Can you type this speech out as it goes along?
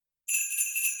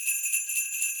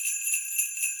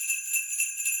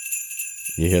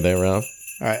You hear that, Rob?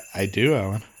 I do,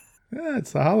 Alan. Yeah,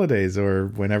 it's the holidays, or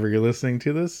whenever you're listening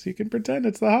to this, you can pretend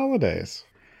it's the holidays.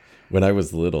 When I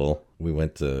was little, we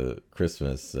went to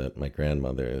Christmas at my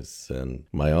grandmother's, and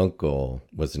my uncle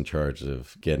was in charge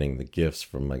of getting the gifts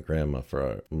from my grandma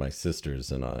for my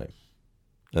sisters and I.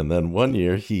 And then one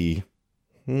year he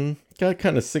got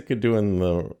kind of sick of doing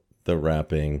the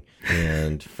wrapping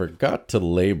and forgot to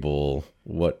label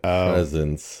what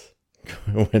presents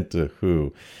went to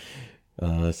who.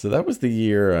 So that was the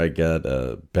year I got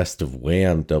a Best of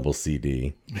Wham double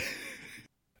CD.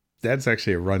 That's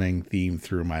actually a running theme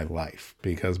through my life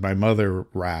because my mother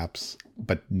wraps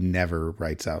but never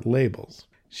writes out labels.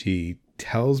 She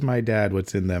tells my dad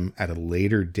what's in them at a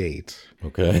later date.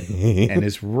 Okay. And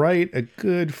is right a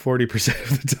good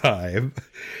 40% of the time.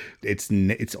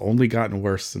 It's only gotten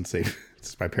worse since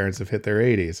my parents have hit their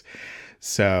 80s.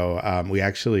 So we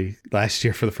actually, last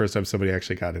year for the first time, somebody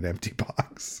actually got an empty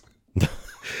box.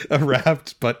 A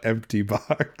wrapped but empty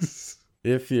box.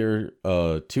 If you're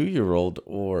a 2-year-old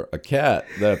or a cat,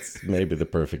 that's maybe the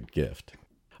perfect gift.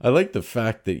 I like the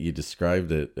fact that you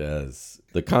described it as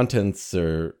the contents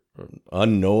are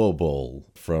unknowable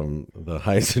from the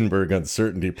Heisenberg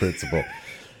uncertainty principle.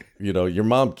 You know, your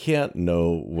mom can't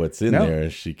know what's in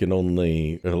there. She can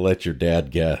only let your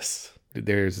dad guess.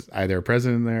 There's either a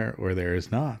present in there or there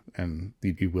is not. And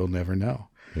you will never know.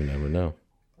 You never know.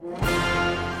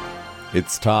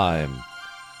 It's time.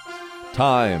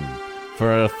 Time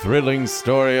for a thrilling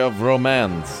story of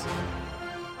romance,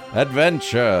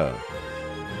 adventure,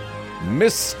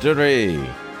 mystery,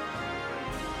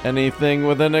 anything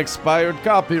with an expired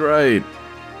copyright.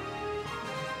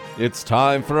 It's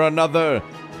time for another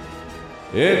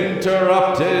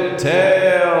Interrupted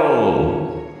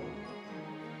Tale.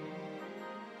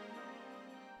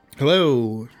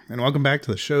 Hello, and welcome back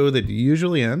to the show that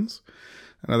usually ends.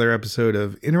 Another episode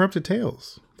of Interrupted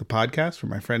Tales, the podcast where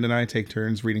my friend and I take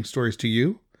turns reading stories to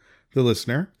you, the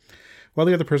listener, while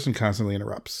the other person constantly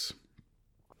interrupts.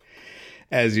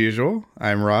 As usual,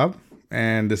 I'm Rob,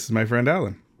 and this is my friend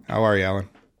Alan. How are you, Alan?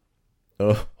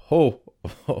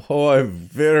 I'm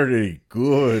very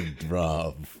good,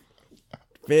 Rob.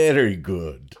 Very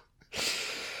good.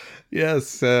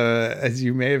 Yes, as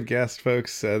you may have guessed,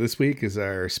 folks, this week is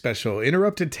our special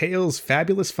Interrupted Tales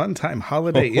Fabulous Fun Time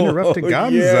Holiday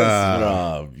Interruptaganza. Yes,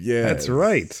 Rob. Yes. That's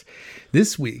right.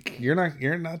 This week, you're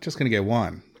not just going to get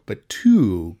one, but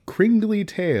two cringly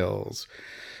tales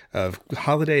of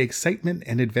holiday excitement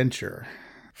and adventure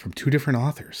from two different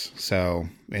authors. So,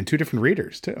 and two different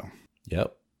readers, too.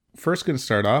 Yep. First, going to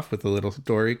start off with a little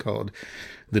story called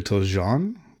Little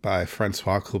Jean by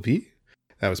Francois Coupy.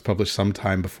 That was published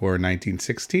sometime before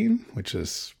 1916, which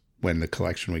is when the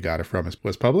collection we got it from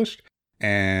was published.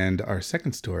 And our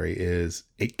second story is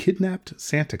A Kidnapped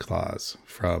Santa Claus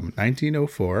from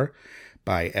 1904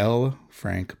 by L.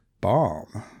 Frank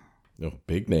Baum. Oh,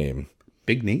 big name.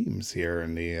 Big names here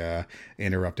in the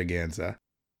Interruptaganza.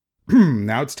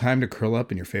 Now it's time to curl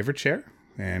up in your favorite chair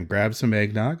and grab some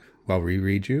eggnog while we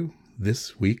read you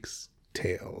this week's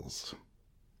tales.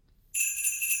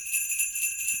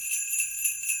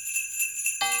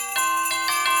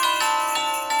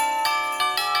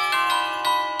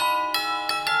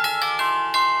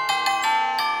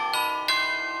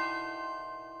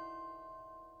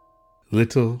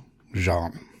 Little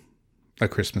Jean, a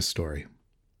Christmas story.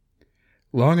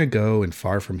 Long ago and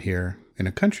far from here, in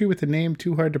a country with a name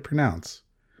too hard to pronounce,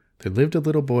 there lived a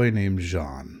little boy named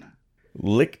Jean.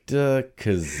 Lichta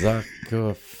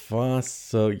Kazaka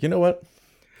Faso. You know what?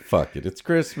 Fuck it. It's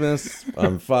Christmas.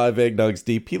 I'm 5 eggnogs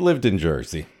deep. He lived in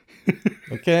Jersey.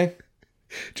 Okay?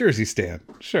 Jersey Stan,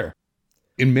 sure.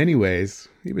 In many ways,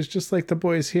 he was just like the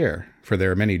boys here, for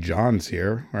there are many Johns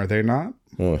here, are there not?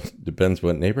 Well, it depends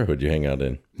what neighborhood you hang out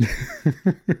in.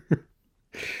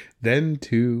 Then,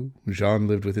 too, Jean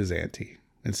lived with his auntie,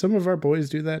 and some of our boys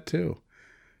do that, too.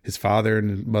 His father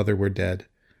and mother were dead,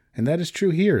 and that is true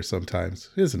here sometimes,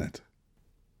 isn't it?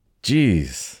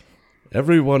 Jeez.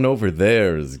 Everyone over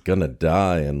there is gonna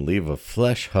die and leave a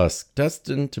flesh husk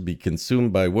destined to be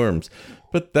consumed by worms.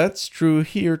 But that's true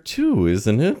here, too,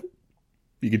 isn't it?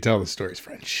 You can tell the story's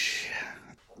French.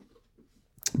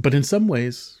 But in some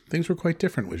ways, things were quite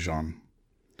different with Jean.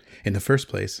 In the first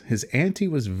place, his auntie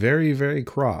was very, very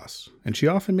cross, and she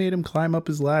often made him climb up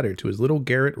his ladder to his little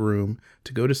garret room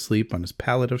to go to sleep on his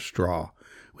pallet of straw,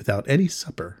 without any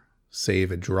supper, save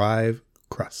a dry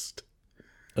crust.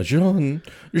 Jean,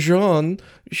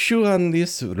 chew on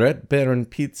this Red Baron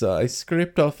pizza. I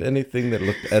scraped off anything that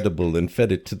looked edible and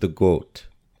fed it to the goat.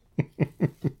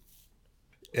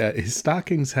 His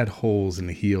stockings had holes in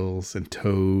the heels and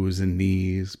toes and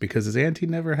knees because his auntie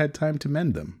never had time to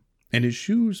mend them. and his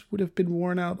shoes would have been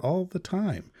worn out all the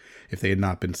time if they had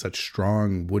not been such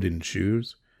strong wooden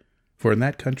shoes. For in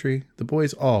that country, the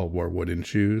boys all wore wooden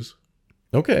shoes.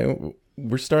 Okay,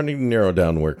 we're starting to narrow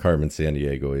down where Carmen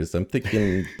Sandiego is. I'm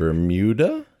thinking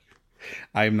Bermuda?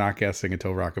 I am not guessing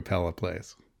until Rockapella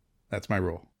plays. That's my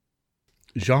rule.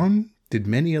 Jean did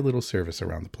many a little service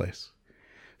around the place,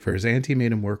 for his auntie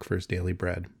made him work for his daily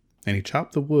bread, and he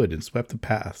chopped the wood and swept the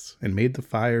paths and made the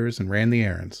fires and ran the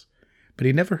errands, but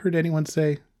he never heard anyone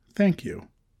say, "Thank you."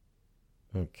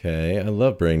 Okay, I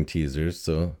love brain teasers,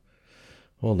 so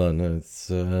hold on. It's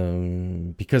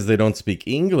because they don't speak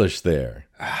English there.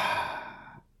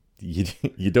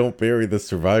 You don't bury the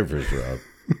survivors, Rob.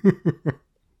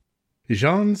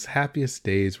 Jean's happiest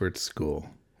days were at school,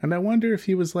 and I wonder if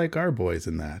he was like our boys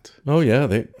in that. Oh yeah,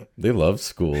 they love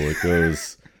school. It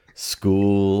goes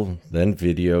school, then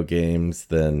video games,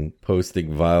 then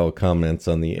posting vile comments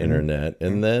on the internet,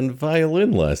 and then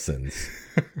violin lessons.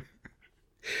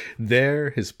 There,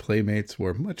 his playmates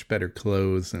wore much better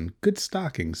clothes and good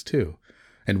stockings, too,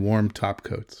 and warm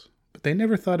topcoats. But they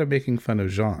never thought of making fun of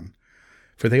Jean,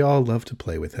 for they all loved to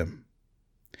play with him.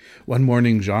 One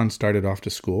morning, Jean started off to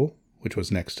school, which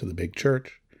was next to the big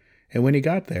church, and when he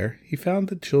got there, he found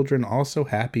the children all so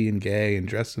happy and gay and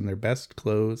dressed in their best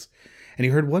clothes, and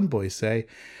he heard one boy say,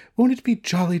 "Won't it be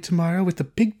jolly tomorrow with the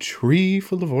big tree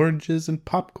full of oranges and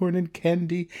popcorn and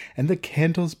candy and the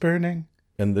candles burning?"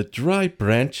 And the dry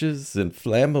branches and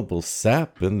flammable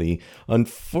sap and the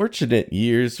unfortunate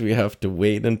years we have to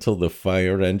wait until the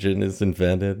fire engine is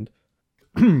invented.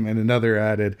 And another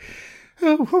added,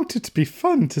 "Oh, won't it be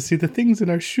fun to see the things in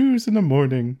our shoes in the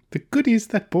morning, the goodies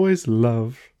that boys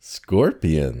love."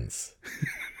 Scorpions.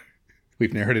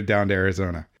 We've narrowed it down to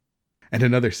Arizona. And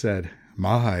another said,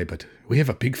 "My, but we have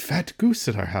a big fat goose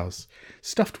at our house,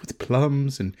 stuffed with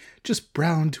plums and just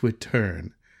brown to a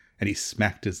turn." And he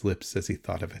smacked his lips as he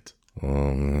thought of it. Oh,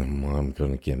 I'm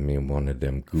gonna get me one of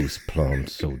them goose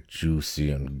plums, so juicy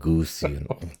and goosey. And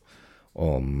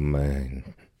oh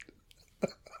man.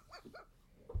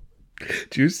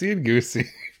 Juicy and goosey.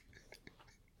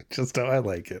 Just how I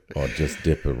like it. Oh, just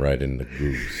dip it right in the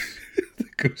goose. The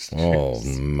goose juice. Oh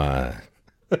my.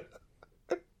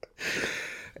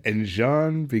 And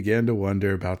Jean began to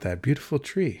wonder about that beautiful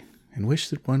tree and wished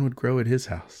that one would grow at his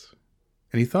house.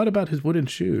 And he thought about his wooden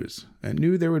shoes and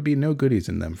knew there would be no goodies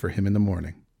in them for him in the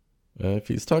morning. If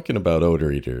he's talking about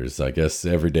odor eaters, I guess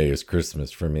every day is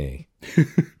Christmas for me.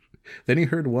 Then he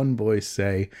heard one boy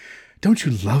say, "Don't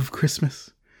you love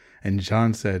Christmas?" And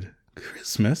Jean said,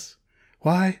 "Christmas?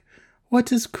 Why,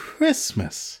 what is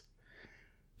Christmas?"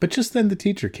 But just then the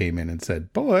teacher came in and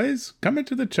said, "Boys, come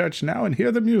into the church now and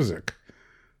hear the music."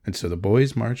 And so the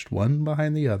boys marched one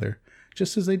behind the other,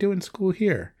 just as they do in school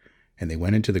here, and they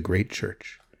went into the great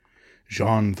church.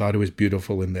 Jean thought it was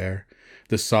beautiful in there.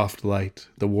 The soft light,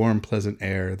 the warm, pleasant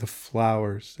air, the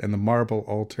flowers, and the marble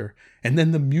altar, and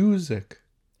then the music.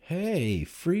 Hey,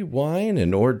 free wine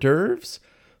and hors d'oeuvres?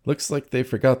 Looks like they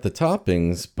forgot the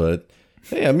toppings, but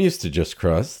hey, I'm used to just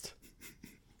crust.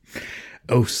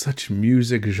 Oh, such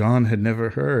music Jean had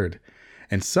never heard.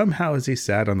 And somehow as he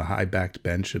sat on the high-backed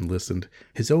bench and listened,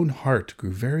 his own heart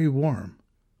grew very warm,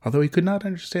 although he could not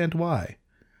understand why.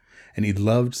 And he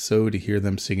loved so to hear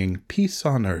them singing "Peace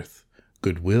on Earth,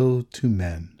 Goodwill to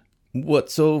Men."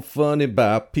 What's so funny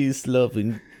about peace, love,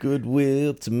 and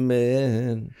goodwill to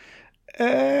men?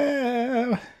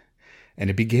 And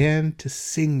it began to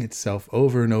sing itself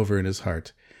over and over in his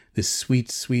heart, this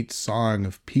sweet, sweet song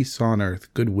of peace on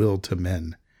earth, goodwill to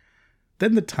men.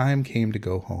 Then the time came to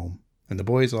go home, and the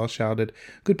boys all shouted,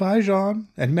 "Goodbye, Jean,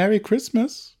 and Merry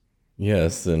Christmas."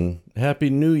 Yes, and Happy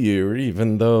New Year,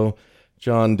 even though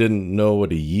John didn't know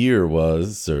what a year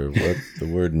was or what the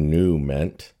word new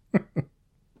meant.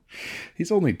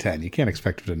 He's only 10. You can't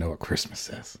expect him to know what Christmas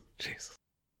is. Jesus.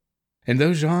 And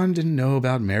though Jean didn't know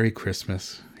about Merry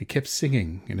Christmas, he kept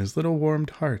singing in his little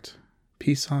warmed heart,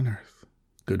 "Peace on earth,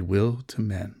 goodwill to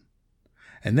men."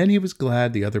 And then he was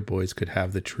glad the other boys could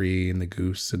have the tree and the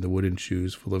goose and the wooden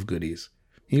shoes full of goodies,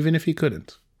 even if he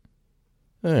couldn't.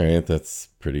 All right, that's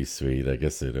pretty sweet. I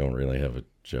guess I don't really have a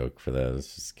joke for that.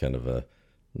 It's just kind of a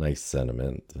nice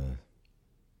sentiment.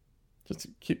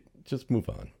 Just move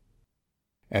on.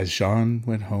 As Jean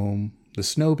went home, the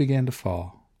snow began to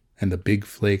fall, and the big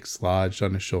flakes lodged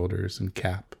on his shoulders and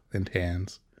cap and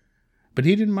hands. But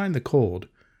he didn't mind the cold,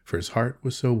 for his heart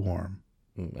was so warm.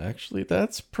 Actually,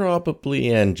 that's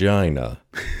probably angina.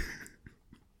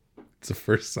 It's the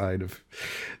first sign of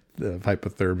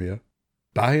hypothermia.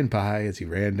 By and by, as he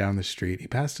ran down the street, he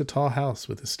passed a tall house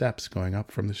with the steps going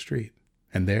up from the street.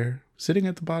 And there, sitting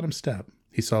at the bottom step,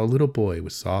 he saw a little boy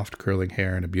with soft curling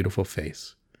hair and a beautiful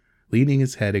face, leaning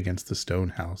his head against the stone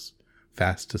house,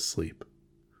 fast asleep.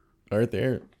 Are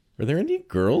there any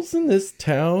girls in this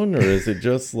town, or is it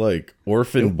just like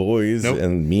orphan boys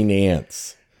and mean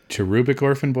aunts? Cherubic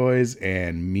orphan boys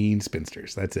and mean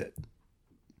spinsters. That's it.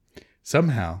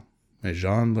 Somehow, as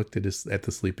Jean looked at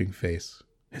the sleeping face,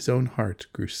 his own heart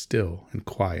grew still and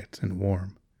quiet and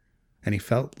warm, and he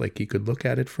felt like he could look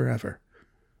at it forever.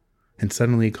 And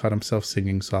suddenly he caught himself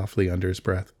singing softly under his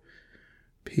breath,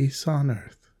 "Peace on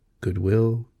earth,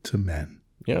 goodwill to men."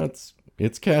 Yeah,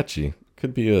 it's catchy.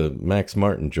 Could be a Max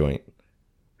Martin joint.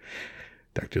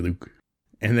 Dr. Luke.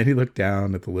 And then he looked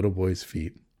down at the little boy's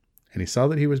feet, and he saw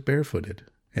that he was barefooted,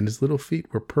 and his little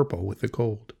feet were purple with the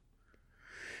cold.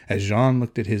 As Jean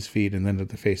looked at his feet and then at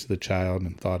the face of the child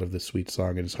and thought of the sweet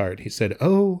song in his heart, he said,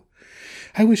 "Oh,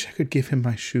 I wish I could give him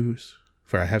my shoes,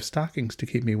 for I have stockings to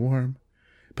keep me warm.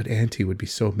 But Auntie would be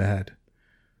so mad."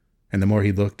 And the more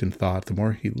he looked and thought, the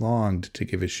more he longed to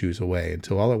give his shoes away,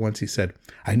 until all at once he said,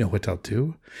 "I know what I'll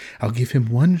do. I'll give him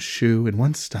one shoe and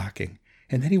one stocking,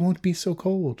 and then he won't be so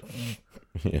cold."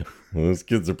 Yeah, well, this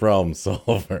kid's a problem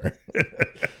solver.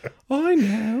 I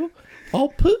know. I'll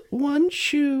put one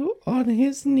shoe on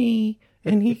his knee,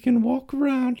 and he can walk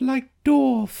around like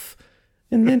Dorf,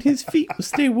 and then his feet will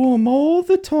stay warm all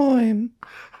the time.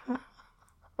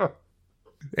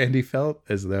 And he felt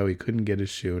as though he couldn't get his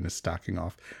shoe and his stocking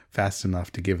off fast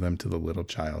enough to give them to the little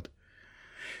child.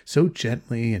 So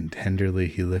gently and tenderly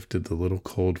he lifted the little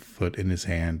cold foot in his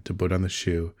hand to put on the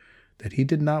shoe that he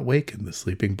did not waken the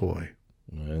sleeping boy.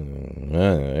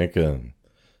 I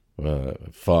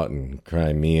fought in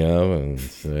Crimea and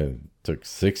took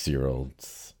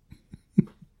 6-year-olds.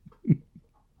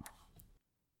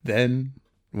 Then,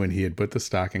 when he had put the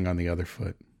stocking on the other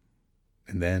foot,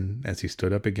 and then, as he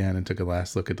stood up again and took a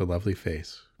last look at the lovely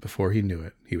face, before he knew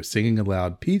it, he was singing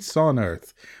aloud, "Peace on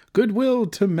earth, goodwill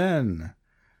to men."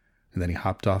 And then he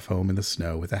hopped off home in the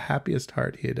snow with the happiest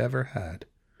heart he had ever had.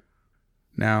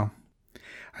 Now,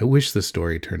 I wish the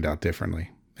story turned out differently,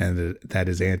 and that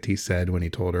his auntie said when he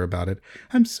told her about it,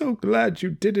 "I'm so glad you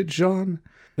did it, Jean."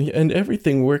 And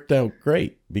everything worked out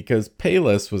great because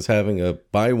Payless was having a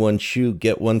buy one shoe,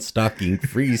 get one stocking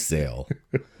free sale.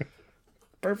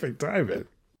 Perfect timing.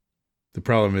 The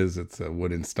problem is it's a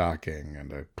wooden stocking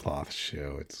and a cloth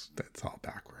shoe. It's all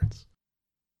backwards.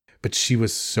 But she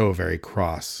was so very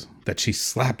cross that she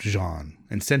slapped Jean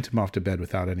and sent him off to bed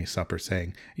without any supper,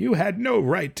 saying, "You had no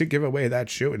right to give away that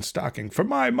shoe and stocking, for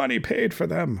my money paid for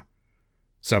them."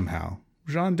 Somehow,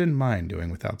 Jean didn't mind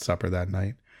doing without supper that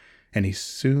night, and he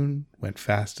soon went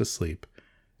fast asleep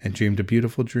and dreamed a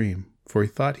beautiful dream, for he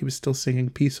thought he was still singing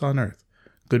 "Peace on earth,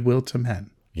 goodwill to men."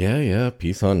 Yeah,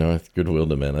 peace on earth, goodwill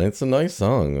to men. It's a nice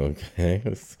song, okay?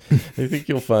 I think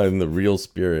you'll find the real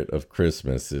spirit of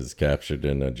Christmas is captured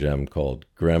in a gem called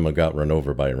Grandma Got Run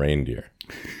Over by a Reindeer.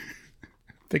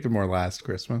 Thinking more Last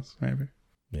Christmas, maybe.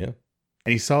 Yeah.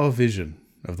 And he saw a vision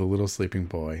of the little sleeping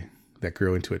boy that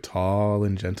grew into a tall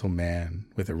and gentle man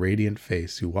with a radiant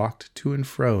face who walked to and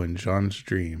fro in Jean's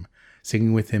dream,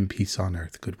 singing with him "Peace on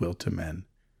earth, goodwill to men."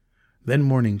 Then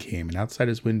morning came, and outside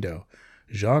his window,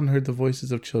 Jean heard the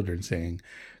voices of children saying,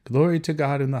 "Glory to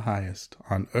God in the highest,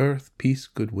 on earth peace,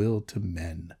 goodwill to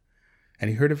men." And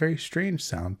he heard a very strange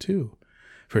sound, too,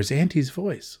 for his auntie's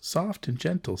voice, soft and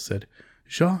gentle, said,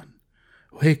 "Jean,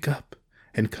 wake up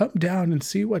and come down and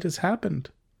see what has happened."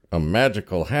 A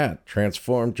magical hat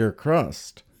transformed your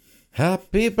crust.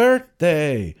 Happy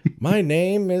birthday! My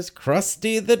name is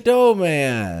Krusty the Dough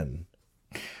Man.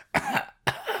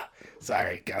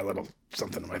 Sorry, got a little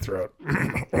something in my throat.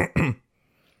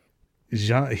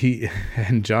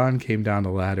 John came down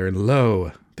the ladder, and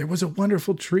lo, there was a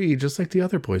wonderful tree just like the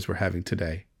other boys were having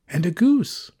today, and a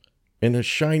goose. And a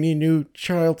shiny new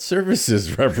child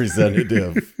services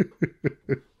representative.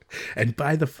 And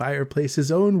by the fireplace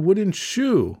his own wooden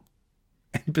shoe,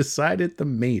 and beside it the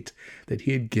mate that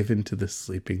he had given to the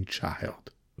sleeping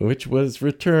child. Which was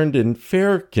returned in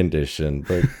fair condition,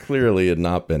 but clearly had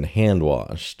not been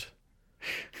hand-washed.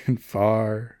 And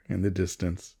far in the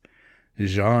distance,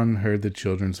 Jean heard the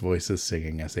children's voices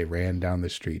singing as they ran down the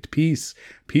street, "Peace,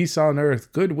 peace on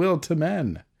earth, goodwill to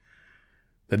men."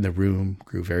 Then the room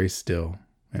grew very still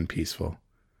and peaceful,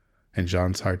 and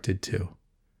Jean's heart did too.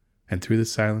 And through the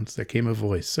silence there came a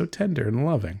voice so tender and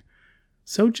loving,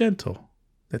 so gentle,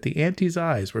 that the auntie's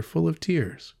eyes were full of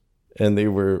tears. And they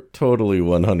were totally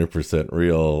 100%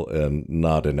 real and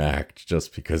not an act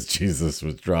just because Jesus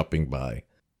was dropping by.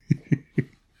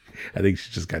 I think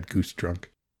she just got goose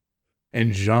drunk.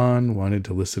 And Jean wanted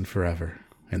to listen forever,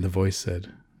 and the voice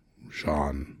said,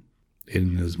 "Jean,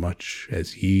 inasmuch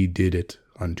as ye did it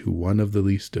unto one of the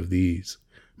least of these,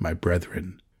 my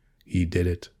brethren, ye did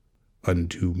it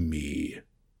unto me.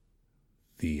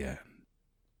 The end.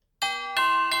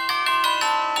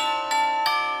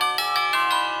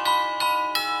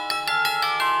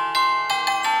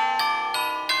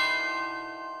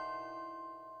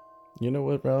 You know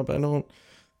what, Rob? I don't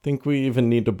think we even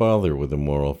need to bother with a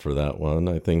moral for that one.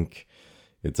 I think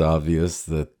it's obvious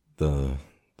that the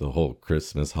whole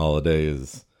Christmas holiday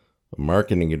is a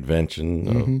marketing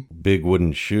invention, a big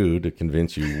wooden shoe to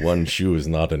convince you one shoe is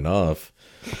not enough.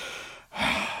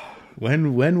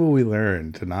 When will we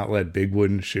learn to not let big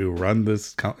wooden shoe run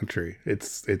this country?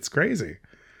 It's crazy.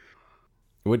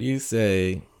 What do you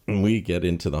say when we get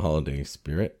into the holiday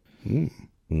spirit and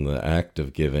the act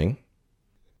of giving?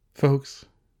 Folks,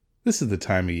 this is the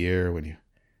time of year when you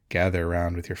gather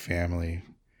around with your family,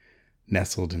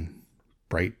 nestled in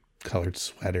bright colored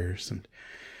sweaters, and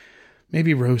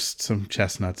maybe roast some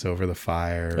chestnuts over the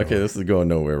fire. Okay, this is going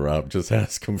nowhere, Rob. Just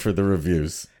ask them for the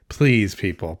reviews. Please,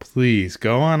 people, please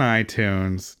go on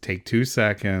iTunes, take 2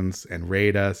 seconds and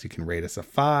rate us. You can rate us a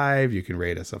 5. You can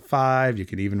rate us a 5. You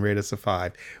can even rate us a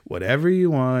 5. Whatever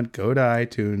you want, go to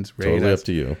iTunes, rate Totally us. up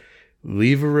to you.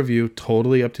 Leave a review.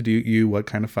 Totally up to you what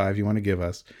kind of 5 you want to give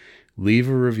us. Leave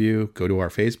a review. Go to our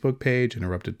Facebook page,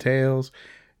 Interrupted Tales.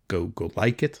 Go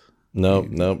like it. No,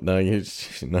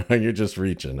 you're just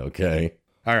reaching, okay?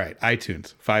 All right,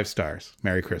 iTunes, 5 stars.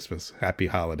 Merry Christmas. Happy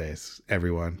holidays.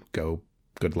 Everyone, go.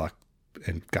 Good luck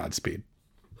and Godspeed.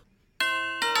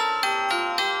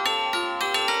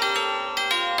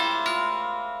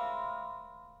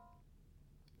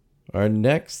 Our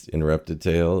next interrupted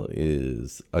tale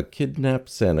is A Kidnapped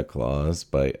Santa Claus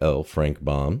by L. Frank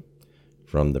Baum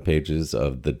from the pages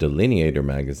of the Delineator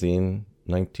magazine,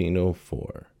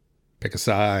 1904. Pick a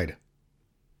side.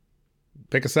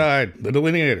 Pick a side. The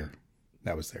Delineator.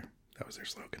 That was their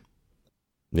slogan.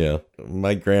 Yeah,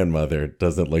 my grandmother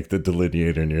doesn't like the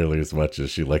Delineator nearly as much as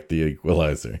she liked the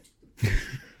Equalizer.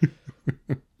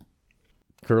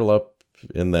 Curl up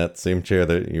in that same chair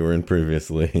that you were in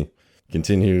previously.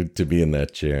 Continue to be in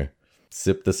that chair.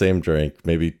 Sip the same drink.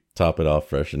 Maybe top it off,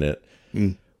 freshen it,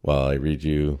 while I read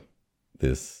you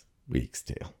this week's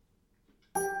tale.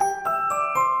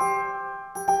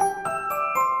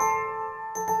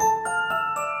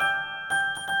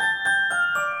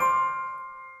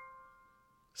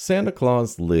 Santa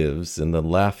Claus lives in the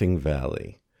Laughing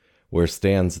Valley, where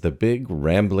stands the big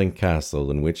rambling castle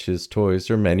in which his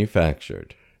toys are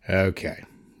manufactured. Okay,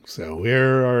 so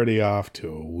we're already off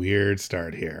to a weird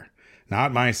start here.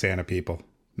 Not my Santa, people.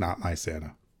 Not my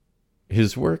Santa.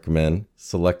 His workmen,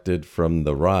 selected from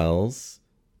the Riles,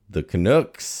 the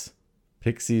Canucks,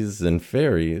 Pixies, and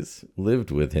Fairies,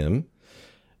 lived with him,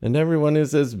 and everyone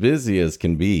is as busy as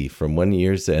can be from one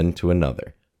year's end to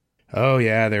another. Oh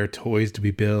yeah, there are toys to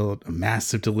be built, a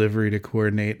massive delivery to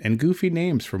coordinate, and goofy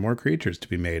names for more creatures to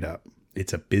be made up.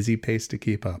 It's a busy pace to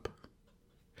keep up.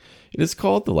 It is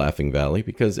called the Laughing Valley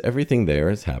because everything there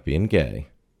is happy and gay.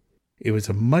 It was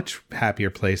a much happier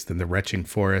place than the retching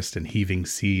forest and heaving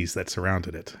seas that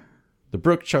surrounded it. The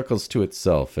brook chuckles to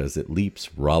itself as it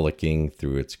leaps rollicking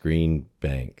through its green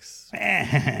banks.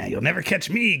 You'll never catch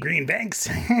me, green banks.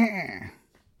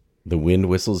 The wind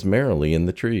whistles merrily in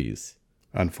the trees.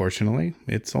 Unfortunately,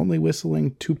 it's only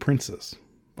whistling 2 princes.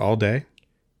 All day,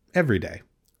 every day.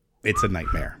 It's a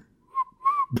nightmare.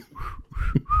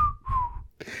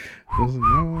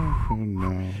 Oh,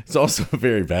 no. It's also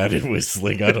very bad at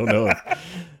whistling. I don't know.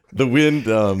 The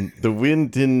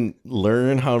wind didn't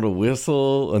learn how to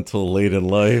whistle until late in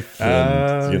life.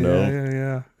 And,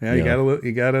 Yeah.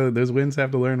 You gotta. Those winds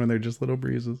have to learn when they're just little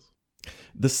breezes.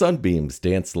 The sunbeams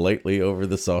dance lightly over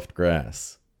the soft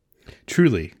grass.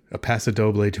 Truly, a Paso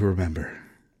Doble to remember.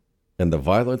 And the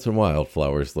violets and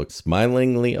wildflowers look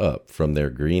smilingly up from their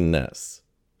green nests.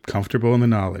 Comfortable in the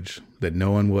knowledge that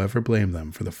no one will ever blame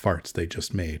them for the farts they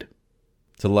just made.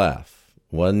 To laugh,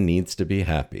 one needs to be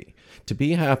happy. To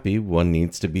be happy, one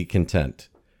needs to be content.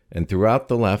 And throughout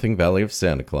the Laughing Valley of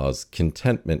Santa Claus,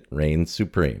 contentment reigns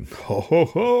supreme. Ho, ho,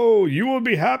 ho! You will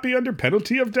be happy under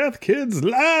penalty of death, kids!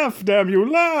 Laugh, damn you,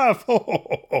 laugh! Ho, ho,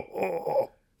 ho, ho,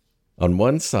 ho! On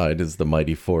one side is the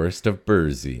mighty forest of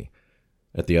Burzee.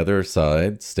 At the other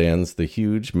side stands the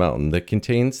huge mountain that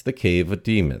contains the Cave of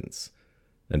Demons.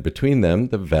 And between them,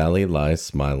 the valley lies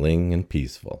smiling and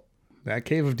peaceful. That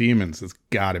Cave of Demons has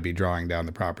got to be drawing down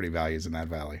the property values in that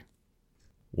valley.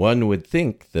 One would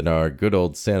think that our good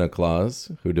old Santa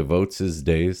Claus, who devotes his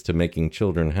days to making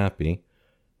children happy,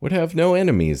 would have no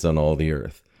enemies on all the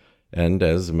earth. And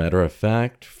as a matter of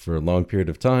fact, for a long period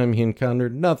of time, he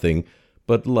encountered nothing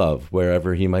but love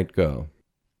wherever he might go.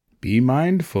 Be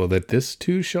mindful that this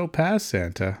too shall pass,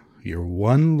 Santa. You're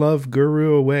one love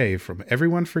guru away from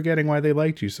everyone forgetting why they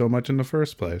liked you so much in the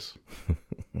first place.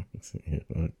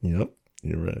 Yep,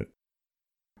 you're right.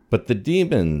 But the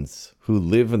demons who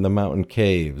live in the mountain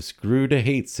caves grew to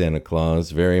hate Santa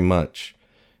Claus very much,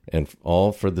 and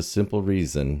all for the simple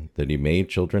reason that he made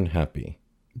children happy.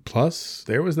 Plus,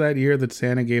 there was that year that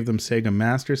Santa gave them Sega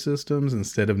Master Systems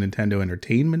instead of Nintendo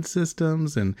Entertainment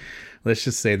Systems, and let's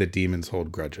just say the demons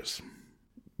hold grudges.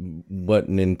 What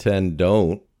Nintendo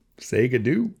don't. Sega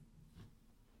do.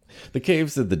 The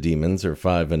caves of the demons are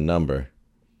 5 in number.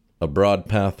 A broad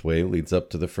pathway leads up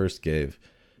to the first cave,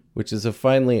 which is a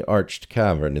finely arched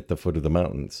cavern at the foot of the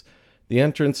mountains, the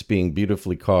entrance being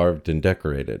beautifully carved and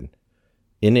decorated.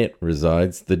 In it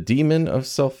resides the demon of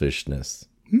selfishness.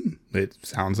 It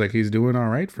sounds like he's doing all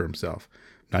right for himself.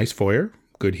 Nice foyer,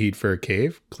 good heat for a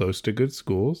cave, close to good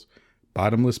schools,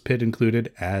 bottomless pit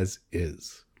included as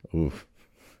is. Ooh,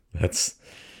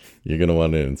 you're going to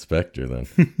want an inspector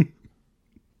then.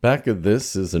 Back of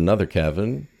this is another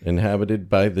cavern inhabited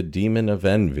by the demon of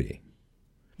envy.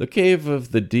 The cave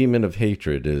of the demon of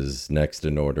hatred is next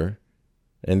in order,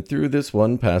 and through this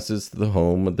one passes to the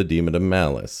home of the demon of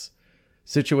malice,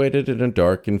 situated in a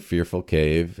dark and fearful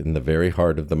cave in the very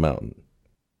heart of the mountain.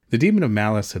 The demon of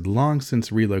malice had long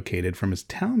since relocated from his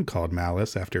town called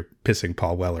Malice after pissing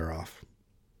Paul Weller off.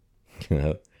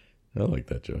 I like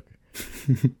that joke.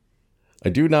 I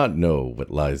do not know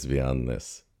what lies beyond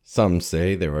this. Some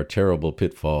say there are terrible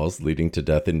pitfalls leading to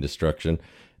death and destruction,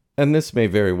 and this may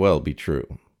very well be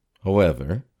true.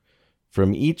 However,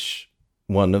 from each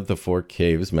one of the 4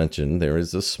 caves mentioned, there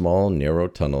is a small, narrow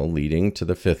tunnel leading to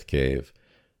the 5th cave,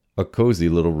 a cozy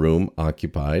little room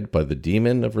occupied by the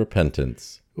demon of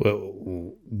repentance.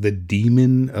 Well, the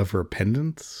demon of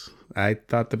repentance? I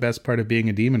thought the best part of being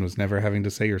a demon was never having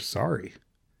to say you're sorry.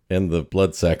 And the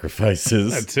blood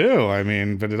sacrifices. That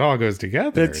too, but it all goes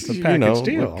together. It's a package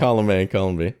deal. Column A,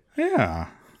 column B. Yeah.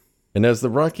 And as the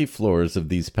rocky floors of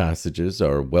these passages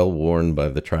are well worn by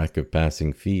the track of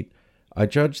passing feet, I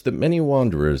judge that many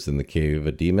wanderers in the cave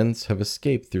of demons have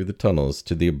escaped through the tunnels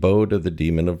to the abode of the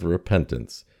demon of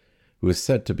repentance, who is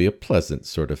said to be a pleasant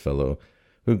sort of fellow,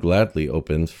 who gladly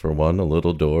opens for one a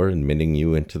little door, admitting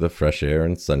you into the fresh air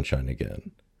and sunshine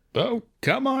again. Oh,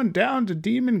 come on down to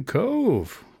Demon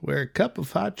Cove, where a cup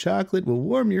of hot chocolate will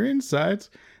warm your insides,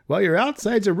 while your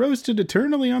outsides are roasted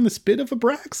eternally on the spit of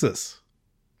Abraxas.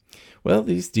 Well,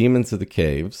 these demons of the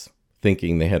caves,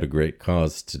 thinking they had a great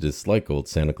cause to dislike old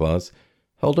Santa Claus,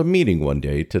 held a meeting one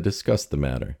day to discuss the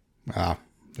matter. Ah,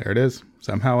 there it is.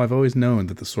 Somehow I've always known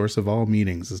that the source of all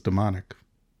meetings is demonic.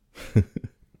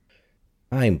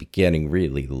 I'm getting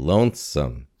really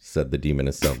lonesome, said the demon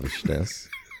of selfishness.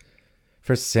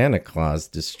 For Santa Claus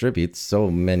distributes so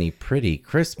many pretty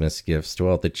Christmas gifts to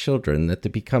all the children that they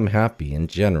become happy and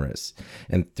generous,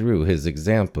 and through his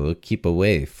example keep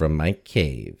away from my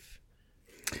cave.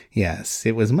 Yes,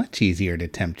 it was much easier to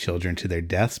tempt children to their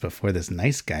deaths before this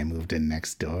nice guy moved in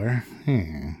next door.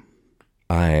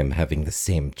 I'm having the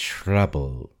same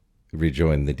trouble,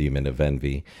 rejoined the demon of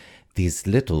envy. These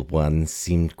little ones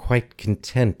seemed quite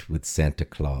content with Santa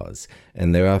Claus,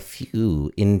 and there are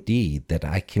few indeed that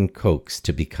I can coax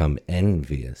to become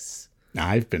envious.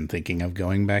 I've been thinking of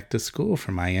going back to school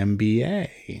for my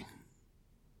MBA.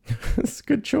 That's a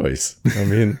good choice.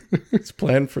 It's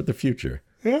planned for the future.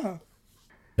 Yeah.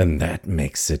 And that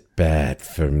makes it bad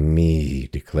for me,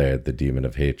 declared the demon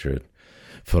of hatred.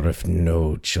 For if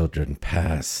no children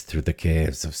pass through the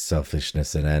caves of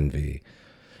selfishness and envy,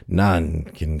 none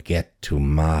can get to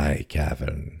my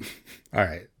cavern. All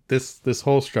right. This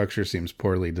whole structure seems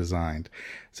poorly designed.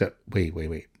 So,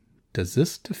 wait. Does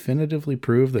this definitively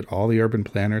prove that all the urban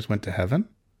planners went to heaven?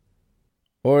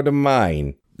 Or to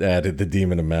mine, added the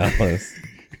demon of malice.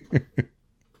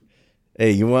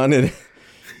 Hey, you wanted...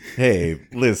 Hey,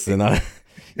 listen,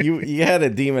 you had a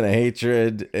demon of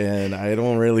hatred, and I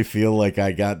don't really feel like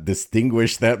I got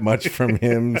distinguished that much from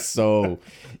him, so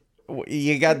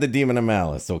you got the demon of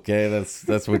malice, okay?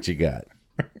 That's what you got.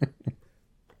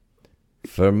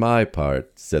 For my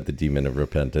part, said the demon of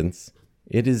repentance,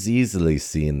 it is easily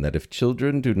seen that if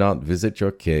children do not visit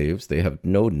your caves, they have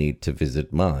no need to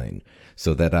visit mine,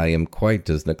 so that I am quite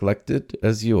as neglected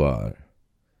as you are.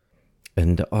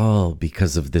 And all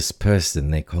because of this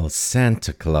person they call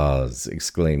Santa Claus,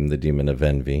 exclaimed the demon of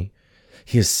envy.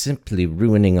 He is simply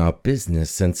ruining our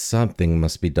business, and something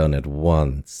must be done at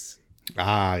once.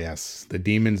 Ah, yes, the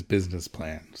demon's business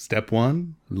plan. Step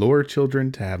 1, lure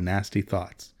children to have nasty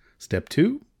thoughts. Step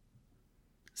 2,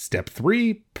 Step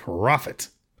 3, profit.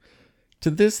 To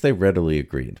this they readily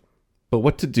agreed. But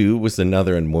what to do was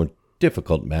another and more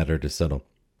difficult matter to settle.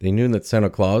 They knew that Santa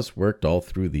Claus worked all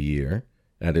through the year,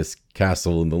 at his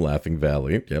castle in the Laughing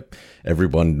Valley. Yep,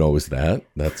 everyone knows that.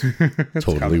 That's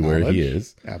totally where he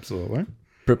is. Absolutely.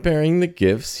 Preparing the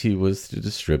gifts he was to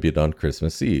distribute on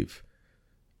Christmas Eve.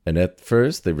 And at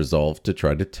first they resolved to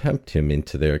try to tempt him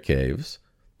into their caves,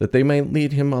 that they might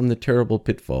lead him on the terrible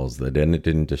pitfalls that ended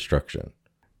in destruction.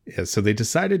 Yeah, so they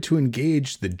decided to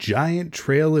engage the giant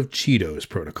Trail of Cheetos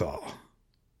protocol.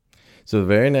 So the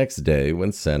very next day,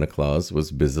 when Santa Claus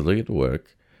was busily at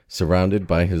work, surrounded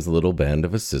by his little band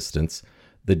of assistants,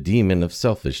 the demon of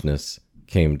selfishness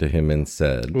came to him and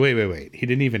said, Wait. He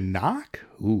didn't even knock?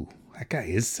 Ooh, that guy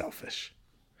is selfish.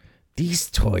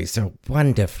 These toys are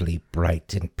wonderfully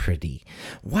bright and pretty.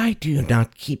 Why do you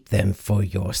not keep them for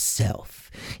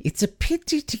yourself? It's a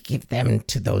pity to give them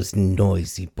to those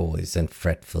noisy boys and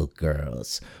fretful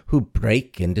girls who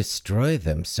break and destroy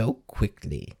them so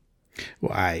quickly.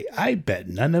 Why, I bet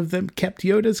none of them kept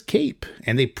Yoda's cape,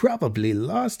 and they probably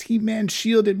lost He-Man's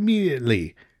shield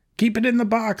immediately. Keep it in the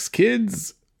box,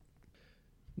 kids.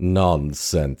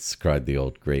 "Nonsense," cried the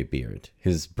old graybeard,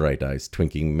 his bright eyes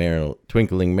twinkling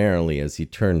merrily as he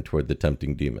turned toward the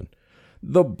tempting demon.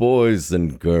 "The boys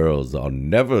and girls are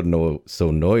never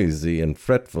so noisy and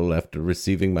fretful after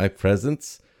receiving my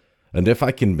presents, and if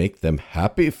I can make them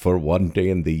happy for one day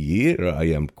in the year, I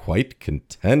am quite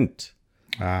content."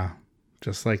 Ah,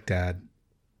 just like Dad.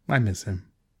 I miss him.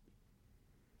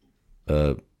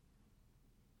 What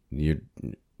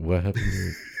happened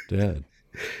to your dad?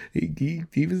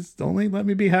 He was only let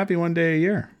me be happy one day a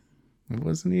year. It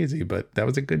wasn't easy, but that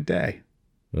was a good day.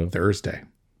 Oh. Thursday.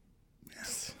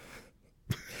 Yes.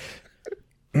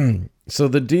 So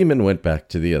the demon went back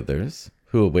to the others,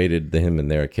 who awaited him in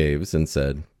their caves, and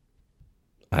said,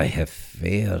 I have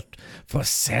failed, for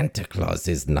Santa Claus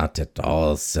is not at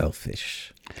all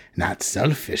selfish. Not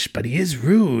selfish, but he is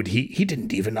rude. He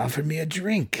didn't even offer me a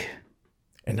drink.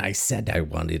 And I said I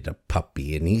wanted a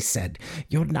puppy, and he said,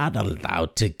 you're not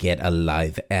allowed to get a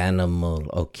live animal,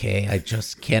 okay? I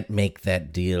just can't make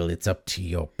that deal. It's up to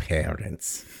your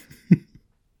parents.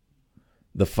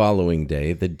 The following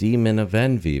day, the demon of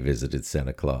envy visited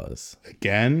Santa Claus.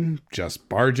 Again, just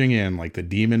barging in like the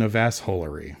demon of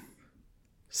assholery.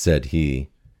 Said he,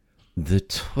 The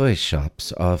toy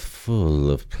shops are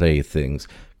full of playthings,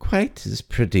 quite as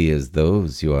pretty as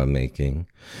those you are making.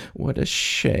 What a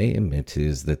shame it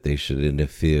is that they should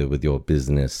interfere with your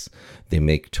business. They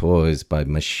make toys by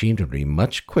machinery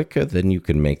much quicker than you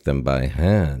can make them by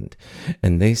hand,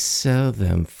 and they sell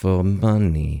them for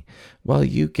money, while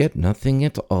you get nothing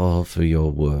at all for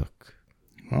your work.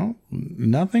 Well,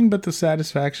 nothing but the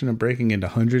satisfaction of breaking into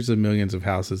hundreds of millions of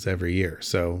houses every year,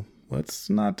 so let's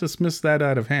not dismiss that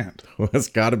out of hand. well, it's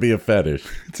got to be a fetish.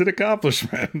 It's an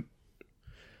accomplishment.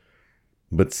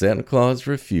 But Santa Claus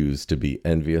refused to be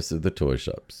envious of the toy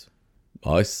shops.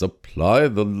 I supply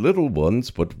the little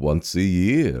ones but once a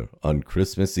year, on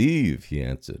Christmas Eve, he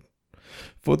answered.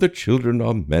 For the children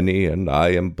are many, and I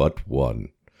am but one.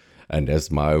 And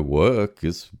as my work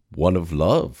is one of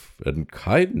love and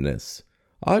kindness,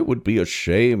 I would be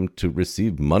ashamed to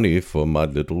receive money for my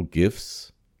little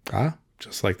gifts. Ah,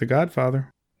 just like the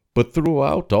Godfather. But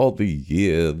throughout all the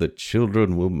year, the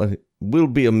children will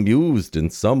be amused in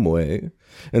some way,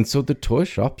 and so the toy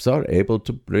shops are able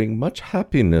to bring much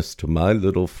happiness to my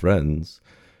little friends.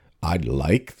 I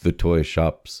like the toy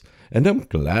shops, and am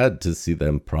glad to see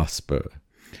them prosper.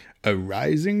 A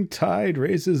rising tide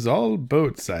raises all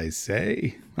boats, I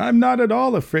say. I'm not at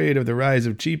all afraid of the rise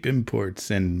of cheap imports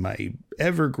and my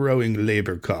ever-growing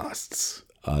labor costs.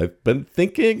 I've been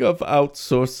thinking of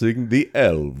outsourcing the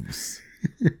elves.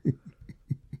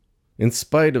 In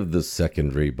spite of the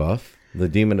second rebuff, the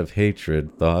demon of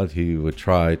hatred thought he would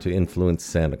try to influence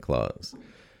Santa Claus.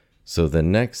 So the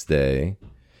next day,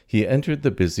 he entered the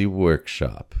busy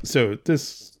workshop. So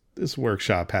this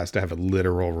workshop has to have a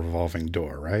literal revolving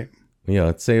door, right? Yeah,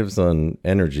 it saves on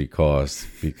energy costs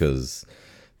because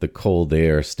the cold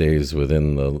air stays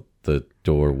within the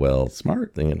door well.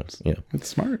 Smart. You know, yeah. It's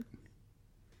smart.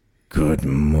 Good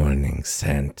morning,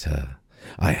 Santa.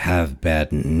 I have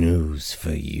bad news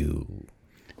for you.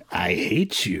 I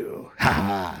hate you. Ha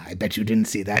ha. I bet you didn't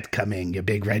see that coming, you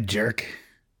big red jerk.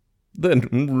 Then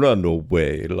run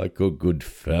away like a good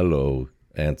fellow,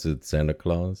 answered Santa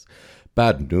Claus.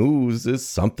 Bad news is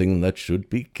something that should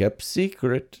be kept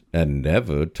secret and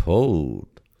never told.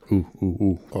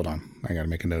 Ooh. Hold on. I gotta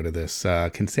make a note of this.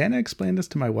 Can Santa explain this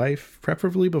to my wife,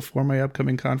 preferably before my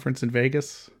upcoming conference in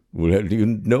Vegas? Well, you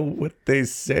know what they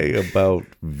say about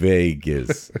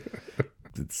Vegas.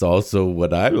 It's also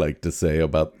what I like to say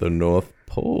about the North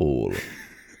Pole.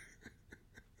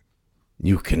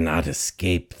 You cannot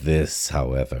escape this,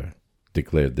 however,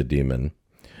 declared the demon.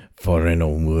 For in a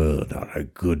world are a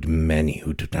good many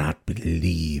who do not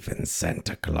believe in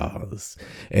Santa Claus,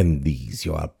 and these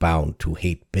you are bound to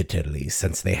hate bitterly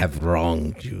since they have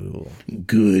wronged you.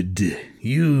 Good.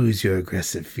 Use your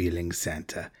aggressive feelings,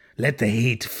 Santa. Let the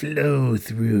hate flow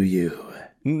through you.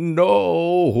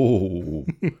 No!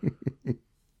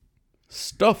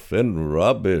 Stuff and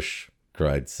rubbish,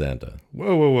 cried Santa.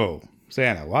 Whoa, whoa, whoa.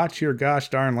 Santa, watch your gosh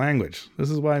darn language. This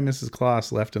is why Mrs.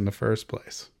 Claus left in the first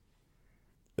place.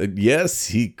 Yes,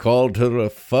 he called her a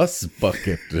fuss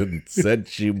bucket and said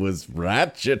she was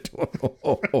ratchet.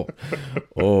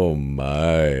 Oh,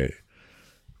 my.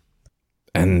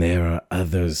 And there are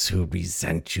others who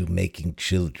resent you making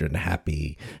children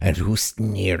happy, and who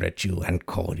sneer at you and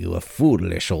call you a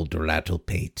foolish old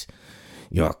rattle-pate.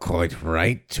 You are quite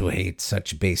right to hate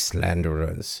such base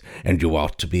slanderers, and you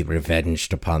ought to be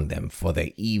revenged upon them for their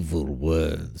evil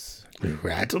words.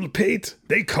 Rattle-pate?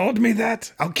 They called me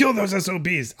that? I'll kill those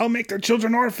SOBs. I'll make their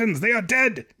children orphans. They are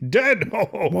dead. Dead.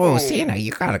 Whoa, Santa,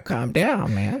 you gotta calm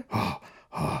down, man.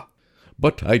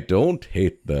 But I don't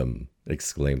hate them,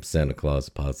 exclaimed Santa Claus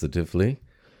positively.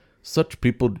 Such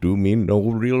people do me no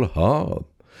real harm,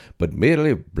 but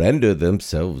merely render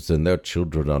themselves and their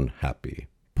children unhappy.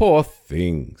 Poor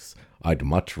things! I'd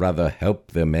much rather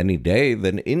help them any day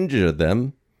than injure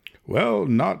them. Well,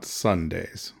 not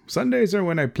Sundays. Sundays are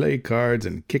when I play cards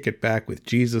and kick it back with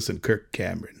Jesus and Kirk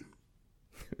Cameron.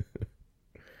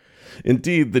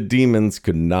 Indeed, the demons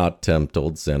could not tempt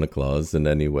old Santa Claus in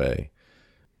any way.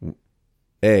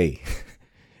 Hey,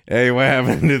 what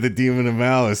happened to the demon of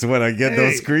malice? When I get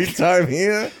no screen time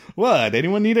here? What?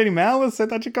 Anyone need any malice? I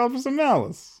thought you called for some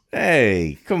malice.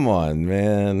 Hey, come on,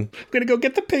 man. I'm gonna go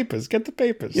get the papers. Get the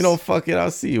papers. You know, fuck it. I'll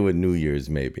see you at New Year's,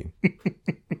 maybe.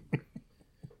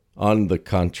 On the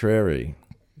contrary,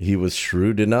 he was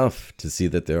shrewd enough to see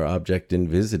that their object in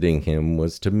visiting him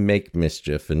was to make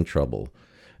mischief and trouble,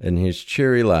 and his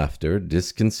cheery laughter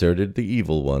disconcerted the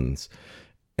evil ones,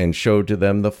 and showed to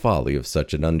them the folly of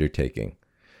such an undertaking.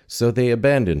 So they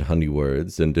abandoned honey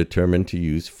words and determined to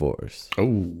use force.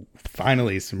 Oh,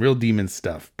 finally, some real demon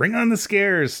stuff. Bring on the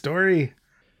scares, Story.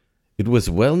 It was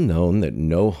well known that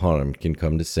no harm can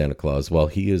come to Santa Claus while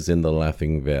he is in the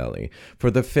Laughing Valley,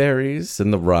 for the fairies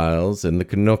and the Ryls and the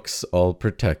Canucks all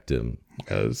protect him.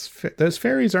 Those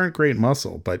fairies aren't great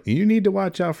muscle, but you need to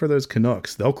watch out for those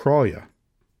Canucks. They'll crawl you.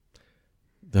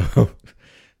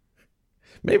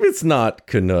 Maybe it's not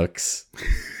Canucks.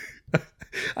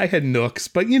 I had Nooks,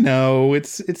 but you know,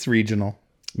 it's regional.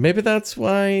 Maybe that's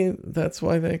why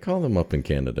they call them up in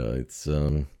Canada. It's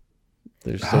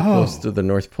they're so close to the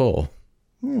North Pole.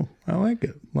 Oh, I like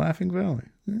it. Laughing Valley.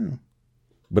 Yeah.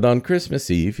 But on Christmas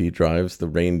Eve, he drives the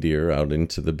reindeer out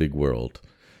into the big world,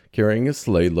 carrying a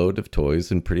sleigh load of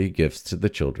toys and pretty gifts to the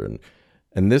children.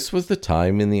 And this was the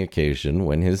time and the occasion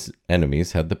when his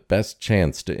enemies had the best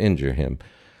chance to injure him.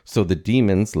 So the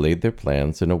demons laid their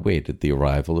plans and awaited the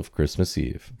arrival of Christmas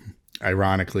Eve.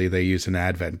 Ironically, they used an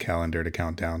advent calendar to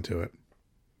count down to it.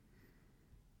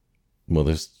 Well,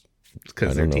 there's...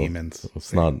 Because they're demons.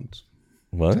 It's not...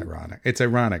 What? It's ironic. It's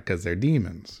ironic because they're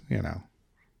demons, you know.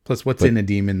 Plus, what's in a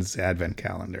demon's advent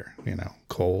calendar? You know,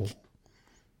 coal,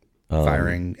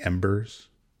 firing embers,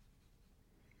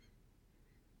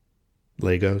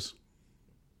 Legos.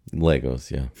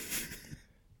 Legos, yeah.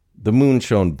 The moon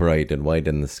shone bright and white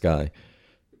in the sky,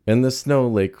 and the snow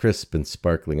lay crisp and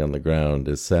sparkling on the ground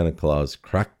as Santa Claus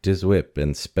cracked his whip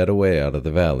and sped away out of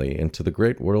the valley into the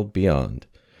great world beyond.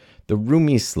 The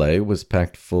roomy sleigh was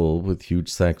packed full with huge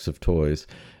sacks of toys,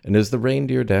 and as the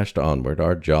reindeer dashed onward,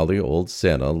 our jolly old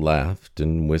Santa laughed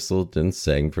and whistled and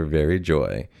sang for very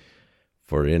joy.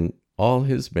 For in all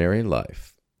his merry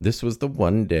life, this was the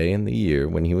one day in the year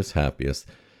when he was happiest,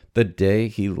 the day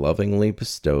he lovingly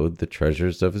bestowed the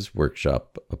treasures of his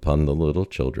workshop upon the little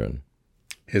children.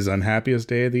 His unhappiest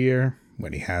day of the year,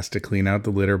 when he has to clean out the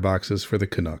litter boxes for the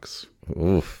Canucks.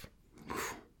 Oof.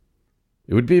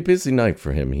 It would be a busy night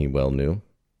for him, he well knew.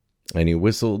 And he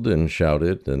whistled and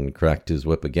shouted and cracked his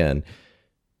whip again.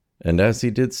 And as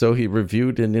he did so, he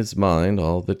reviewed in his mind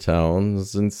all the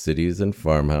towns and cities and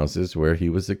farmhouses where he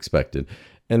was expected,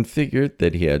 and figured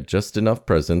that he had just enough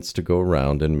presents to go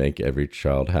around and make every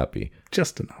child happy.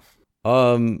 Just enough.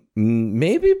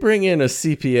 Maybe bring in a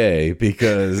CPA,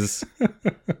 because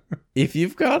if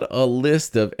you've got a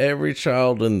list of every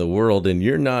child in the world and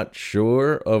you're not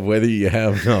sure of whether you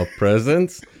have enough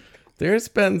presents, there's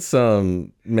been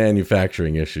some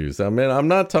manufacturing issues. I mean, I'm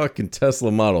not talking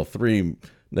Tesla Model 3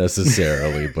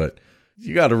 necessarily, but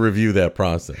you got to review that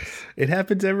process. It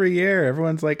happens every year.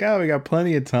 Everyone's like, oh, we got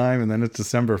plenty of time. And then it's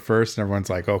December 1st and everyone's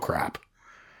like, oh, crap.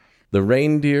 The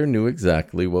reindeer knew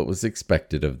exactly what was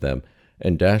expected of them,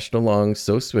 and dashed along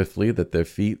so swiftly that their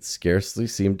feet scarcely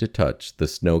seemed to touch the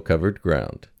snow-covered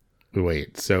ground.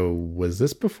 Wait, so was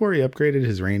this before he upgraded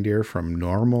his reindeer from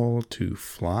normal to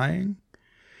flying?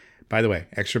 By the way,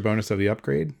 extra bonus of the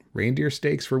upgrade, reindeer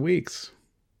steaks for weeks.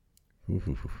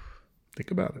 Ooh,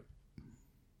 Think about it.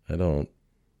 I don't...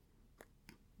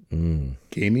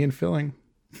 Gamey and filling.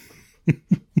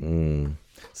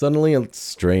 Suddenly a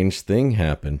strange thing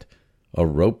happened. A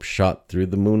rope shot through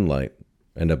the moonlight,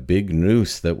 and a big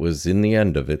noose that was in the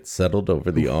end of it settled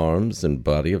over the arms and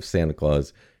body of Santa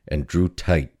Claus and drew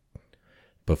tight.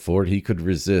 Before he could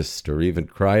resist or even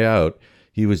cry out,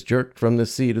 he was jerked from the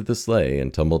seat of the sleigh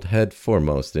and tumbled head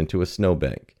foremost into a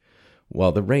snowbank,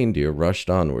 while the reindeer rushed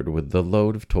onward with the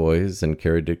load of toys and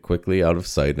carried it quickly out of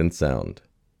sight and sound.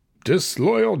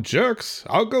 Disloyal jerks!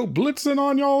 I'll go blitzing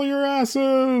on all your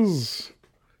asses!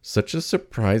 Such a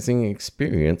surprising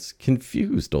experience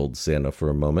confused old Santa for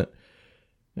a moment,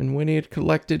 and when he had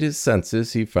collected his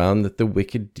senses, he found that the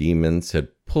wicked demons had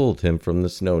pulled him from the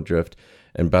snowdrift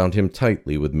and bound him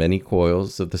tightly with many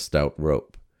coils of the stout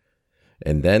rope.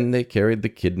 And then they carried the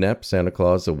kidnapped Santa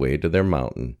Claus away to their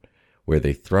mountain, where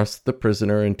they thrust the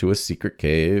prisoner into a secret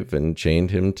cave and chained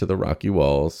him to the rocky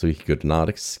wall so he could not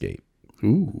escape.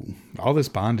 Ooh, all this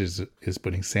bondage is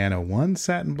putting Santa one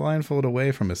satin blindfold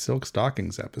away from a Silk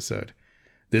Stockings episode.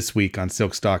 This week on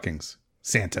Silk Stockings,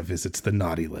 Santa visits the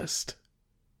naughty list.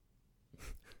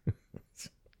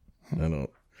 I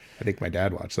think my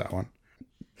dad watched that one.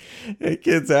 Hey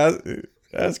kids,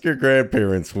 ask your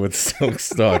grandparents what Silk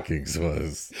Stockings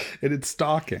was. And it's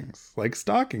stockings, like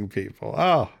stocking people.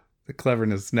 Oh, the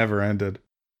cleverness never ended.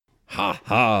 Ha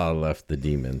ha, laughed the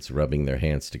demons, rubbing their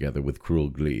hands together with cruel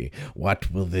glee.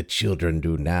 What will the children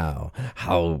do now?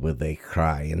 How will they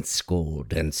cry and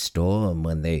scold and storm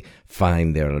when they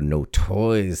find there are no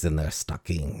toys in their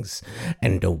stockings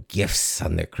and no gifts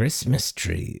on their Christmas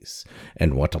trees?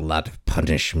 And what a lot of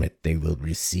punishment they will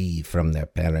receive from their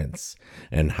parents,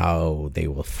 and how they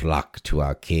will flock to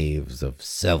our caves of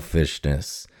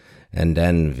selfishness and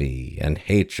envy and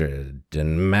hatred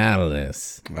and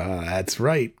malice. That's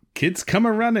right. Kids come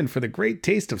a-running for the great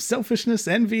taste of selfishness,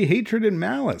 envy, hatred, and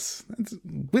malice. That's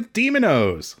with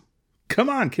Demonos. Come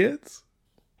on, kids.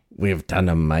 We've done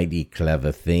a mighty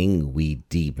clever thing, we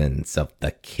demons of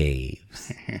the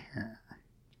caves.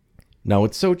 Now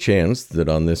it so chanced that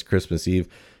on this Christmas Eve,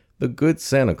 the good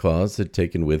Santa Claus had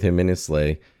taken with him in his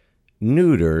sleigh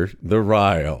Neuter the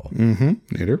Ryle.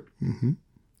 Neuter.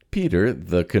 Peter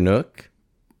the Canuck.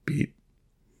 Pete.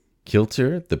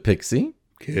 Kilter the Pixie.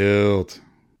 Kilt.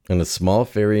 And a small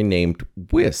fairy named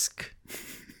Whisk.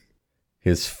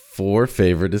 His 4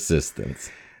 favorite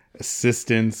assistants.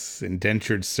 Assistants,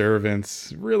 indentured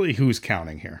servants. Really, who's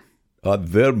counting here?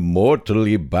 They're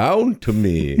mortally bound to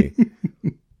me.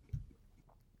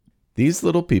 These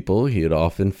little people he had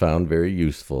often found very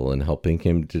useful in helping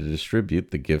him to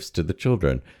distribute the gifts to the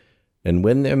children. And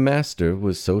when their master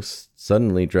was so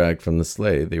suddenly dragged from the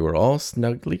sleigh, they were all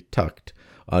snugly tucked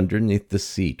underneath the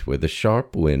seat where the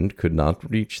sharp wind could not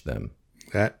reach them.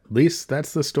 At least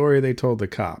that's the story they told the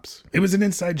cops. It was an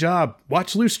inside job.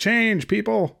 Watch loose change,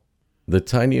 people. The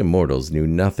tiny immortals knew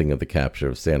nothing of the capture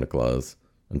of Santa Claus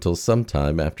until some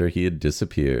time after he had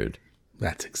disappeared.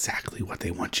 That's exactly what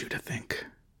they want you to think.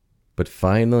 But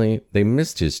finally, they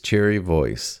missed his cheery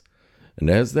voice, and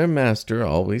as their master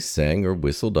always sang or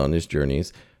whistled on his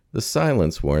journeys, the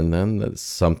silence warned them that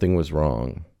something was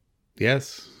wrong.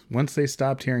 Yes. Once they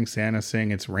stopped hearing Santa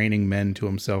sing "It's Raining Men" to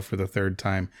himself for the 3rd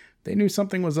time, they knew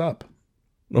something was up.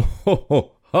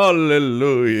 Oh,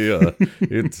 hallelujah!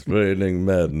 It's raining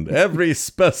men, every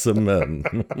specimen.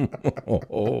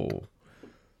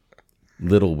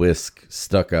 Little Whisk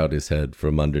stuck out his head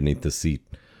from underneath the seat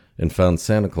and found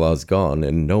Santa Claus gone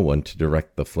and no one to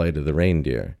direct the flight of the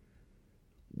reindeer.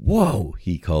 "Whoa!"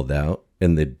 he called out,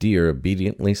 and the deer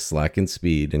obediently slackened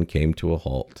speed and came to a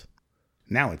halt.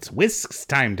 Now it's Whisk's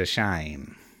time to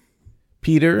shine.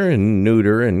 Peter and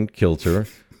Neuter and Kilter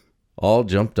all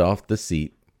jumped off the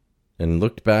seat and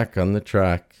looked back on the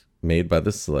track made by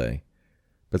the sleigh,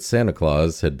 but Santa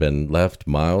Claus had been left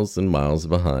miles and miles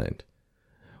behind.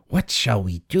 What shall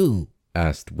we do?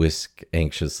 Asked Whisk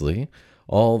anxiously,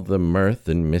 all the mirth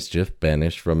and mischief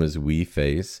banished from his wee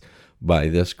face by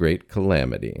this great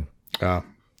calamity.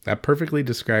 That perfectly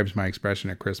describes my expression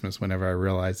at Christmas whenever I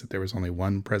realized that there was only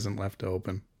one present left to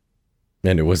open.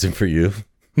 And it wasn't for you?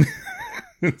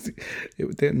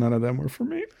 None of them were for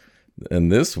me.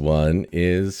 And this one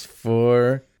is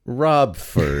for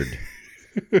Robford.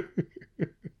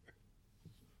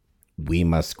 We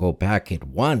must go back at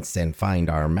once and find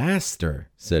our master,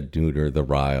 said Neuter the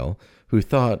Ryle, who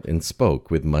thought and spoke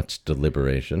with much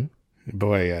deliberation.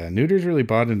 Boy, Neuter's really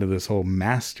bought into this whole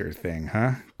master thing,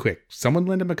 huh? Quick, someone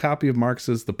lend him a copy of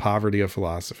Marx's The Poverty of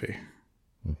Philosophy.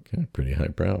 Okay, pretty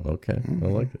highbrow. Okay, I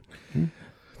like it.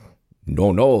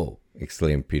 No, no,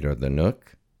 exclaimed Peter the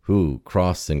Nook, who,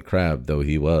 cross and crabbed though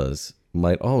he was,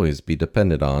 might always be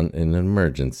depended on in an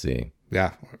emergency.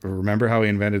 Yeah, remember how he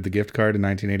invented the gift card in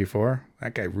 1984?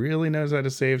 That guy really knows how to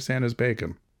save Santa's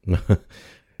bacon.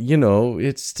 You know,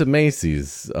 it's to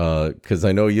Macy's, because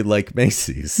I know you like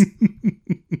Macy's.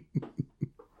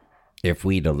 If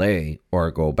we delay or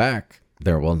go back,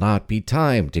 there will not be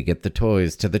time to get the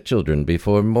toys to the children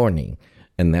before morning,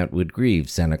 and that would grieve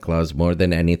Santa Claus more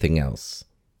than anything else.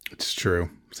 It's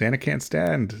true. Santa can't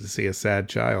stand to see a sad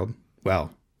child.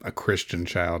 Well, a Christian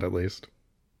child, at least.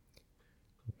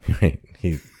 Right.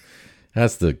 He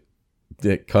has to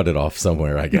cut it off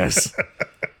somewhere, I guess.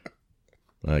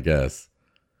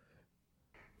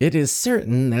 It is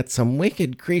certain that some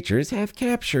wicked creatures have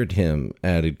captured him,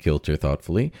 added Kilter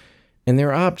thoughtfully, and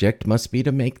their object must be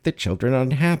to make the children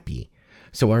unhappy.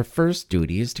 So our first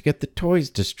duty is to get the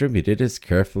toys distributed as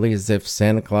carefully as if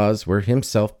Santa Claus were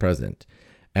himself present.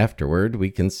 Afterward, we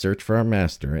can search for our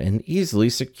master and easily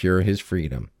secure his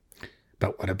freedom.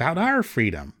 But what about our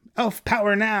freedom? Elf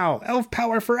power now! Elf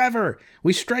power forever!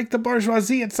 We strike the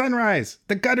bourgeoisie at sunrise!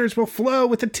 The gutters will flow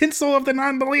with the tinsel of the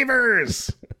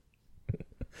non-believers!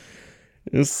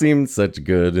 It seemed such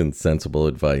good and sensible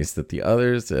advice that the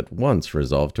others at once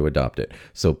resolved to adopt it.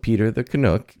 So Peter the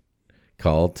Canuck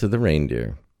called to the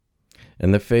reindeer,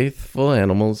 and the faithful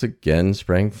animals again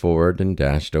sprang forward and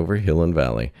dashed over hill and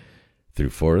valley, through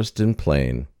forest and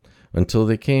plain, until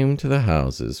they came to the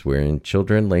houses wherein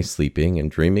children lay sleeping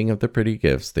and dreaming of the pretty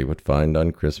gifts they would find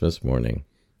on Christmas morning.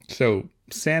 So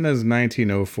Santa's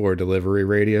 1904 delivery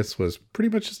radius was pretty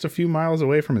much just a few miles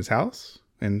away from his house,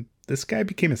 and this guy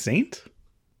became a saint?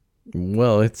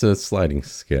 Well, it's a sliding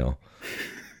scale.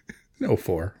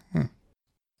 04. Huh.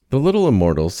 The little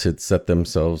immortals had set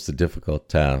themselves a difficult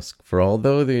task, for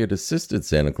although they had assisted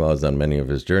Santa Claus on many of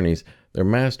his journeys, their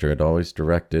master had always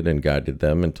directed and guided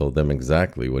them and told them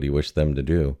exactly what he wished them to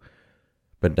do.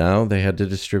 But now they had to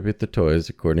distribute the toys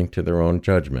according to their own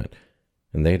judgment,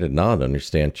 and they did not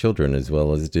understand children as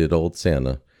well as did old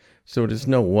Santa, so it is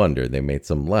no wonder they made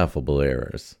some laughable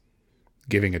errors.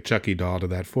 Giving a Chucky doll to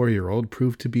that 4-year-old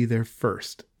proved to be their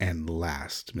first and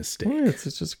last mistake. Well, it's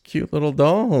just a cute little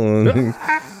doll.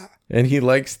 And he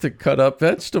likes to cut up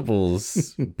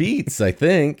vegetables. Beets, I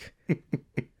think.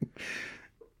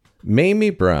 Mamie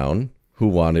Brown, who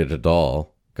wanted a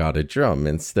doll, got a drum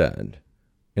instead.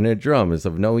 And a drum is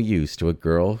of no use to a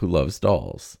girl who loves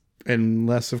dolls.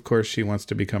 Unless, of course, she wants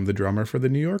to become the drummer for the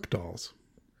New York Dolls.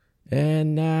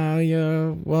 And now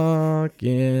you're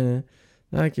walking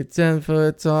like you're 10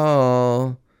 foot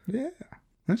tall. Yeah.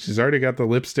 Well, she's already got the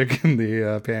lipstick and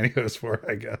the pantyhose for it,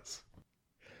 I guess.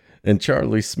 And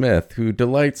Charlie Smith, who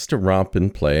delights to romp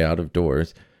and play out of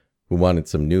doors, who wanted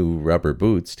some new rubber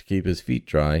boots to keep his feet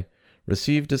dry,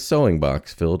 received a sewing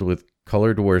box filled with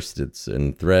colored worsteds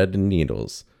and thread and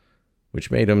needles,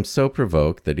 which made him so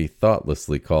provoked that he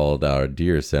thoughtlessly called our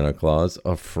dear Santa Claus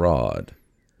a fraud.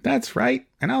 That's right,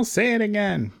 and I'll say it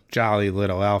again. Jolly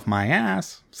little elf my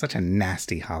ass. Such a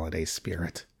nasty holiday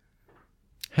spirit.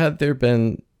 Had there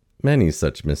been many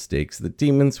such mistakes, the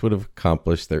demons would have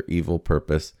accomplished their evil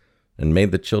purpose and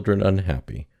made the children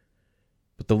unhappy.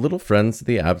 But the little friends of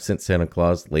the absent Santa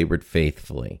Claus labored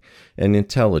faithfully and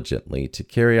intelligently to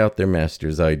carry out their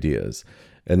master's ideas,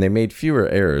 and they made fewer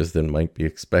errors than might be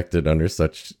expected under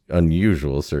such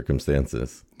unusual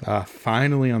circumstances.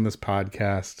 Finally on this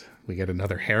podcast, we get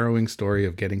another harrowing story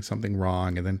of getting something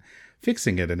wrong and then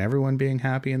fixing it and everyone being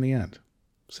happy in the end.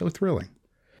 So thrilling.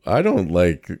 I don't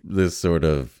like this sort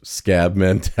of scab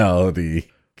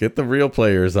mentality. Get the real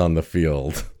players on the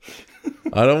field.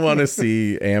 I don't want to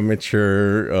see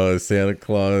amateur Santa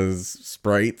Claus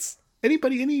sprites.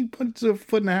 Anyone's a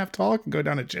foot and a half tall can go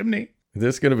down a chimney.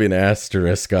 There's going to be an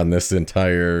asterisk on this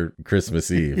entire Christmas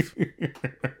Eve.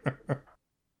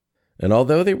 And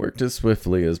although they worked as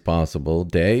swiftly as possible,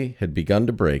 day had begun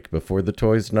to break before the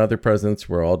toys and other presents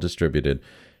were all distributed.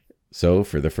 So,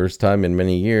 for the first time in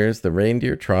many years, the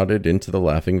reindeer trotted into the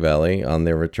Laughing Valley on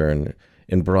their return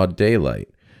in broad daylight,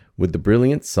 with the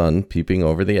brilliant sun peeping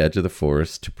over the edge of the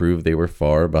forest to prove they were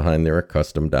far behind their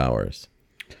accustomed hours.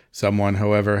 Someone,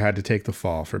 however, had to take the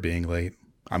fall for being late.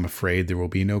 I'm afraid there will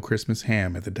be no Christmas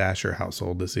ham at the Dasher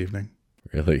household this evening.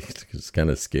 Really, just kind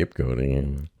of scapegoating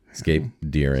him.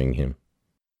 Scape-deering him.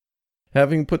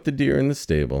 Having put the deer in the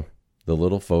stable, the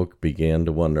little folk began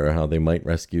to wonder how they might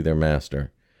rescue their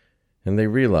master. and they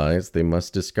realized they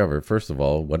must discover, first of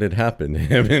all, what had happened to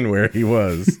him and where he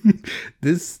was.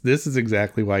 This is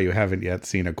exactly why you haven't yet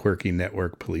seen a quirky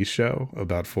network police show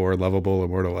about 4 lovable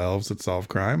immortal elves that solve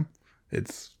crime.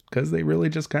 It's because they really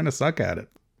just kind of suck at it.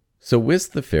 So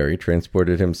Whisk the fairy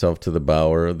transported himself to the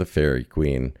bower of the Fairy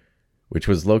Queen, which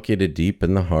was located deep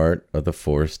in the heart of the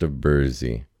forest of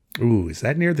Burzee. Ooh, is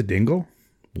that near the Dingle?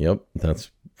 Yep, that's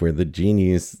where the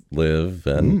genies live,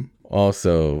 and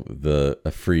also the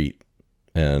Efreet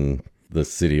and the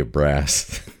City of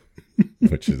Brass,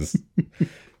 which is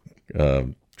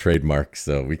trademark.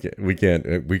 So we can't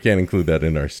include that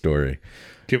in our story.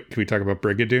 Can we talk about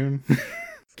Brigadoon?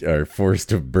 Our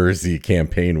Forest of Burzee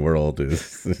campaign world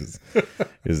is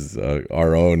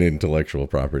our own intellectual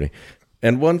property.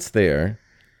 And once there,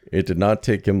 it did not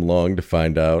take him long to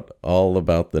find out all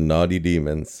about the naughty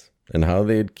demons and how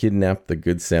they had kidnapped the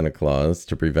good Santa Claus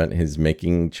to prevent his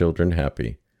making children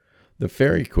happy. The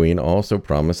Fairy Queen also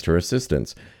promised her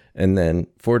assistance, and then,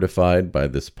 fortified by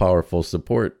this powerful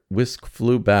support, Whisk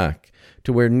flew back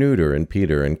to where Neuter and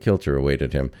Peter and Kilter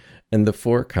awaited him, and the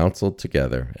 4 counseled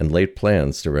together and laid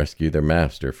plans to rescue their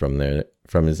master from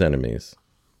his enemies.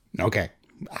 Okay.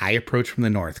 I approach from the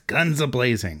north, guns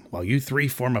a-blazing, while you 3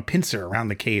 form a pincer around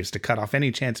the caves to cut off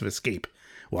any chance of escape.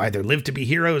 We'll either live to be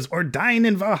heroes or dine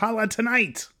in Valhalla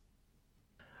tonight.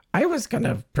 I was going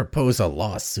to propose a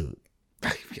lawsuit.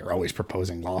 You're always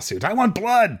proposing lawsuits. I want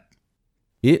blood!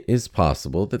 It is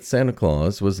possible that Santa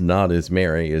Claus was not as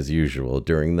merry as usual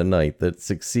during the night that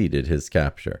succeeded his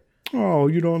capture. Oh,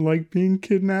 you don't like being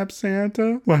kidnapped,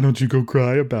 Santa? Why don't you go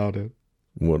cry about it?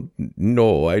 Well,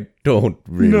 no, I don't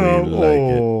really like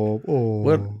it. Oh.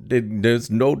 Well, there's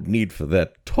no need for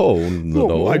that tone,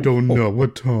 I don't know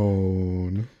what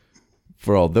tone.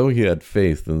 For although he had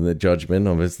faith in the judgment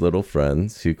of his little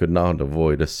friends, he could not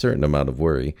avoid a certain amount of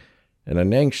worry, and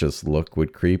an anxious look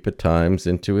would creep at times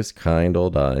into his kind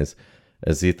old eyes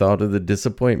as he thought of the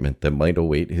disappointment that might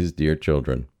await his dear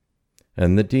children.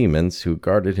 And the demons who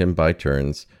guarded him by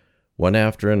turns, one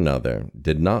after another,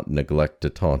 did not neglect to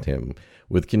taunt him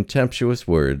with contemptuous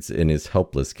words in his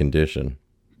helpless condition.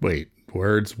 Wait,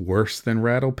 words worse than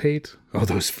Rattlepate? Oh,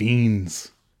 those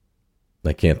fiends.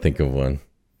 I can't think of one.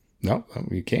 No,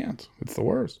 you can't. It's the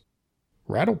worst.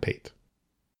 Rattlepate.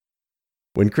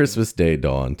 When Christmas Day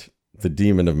dawned, the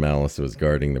demon of malice was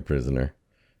guarding the prisoner,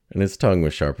 and his tongue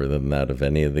was sharper than that of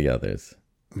any of the others.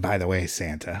 By the way,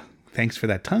 Santa, thanks for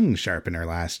that tongue sharpener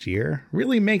last year.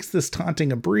 Really makes this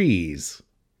taunting a breeze.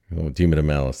 Oh, demon of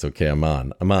malice. Okay, I'm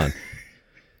on.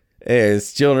 Hey,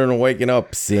 his children are waking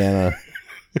up, Santa.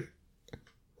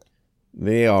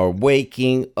 They are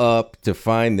waking up to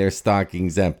find their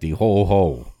stockings empty. Ho,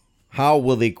 ho. How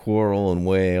will they quarrel and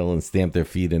wail and stamp their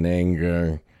feet in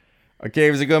anger? Our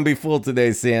caves are going to be full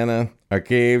today, Santa. Our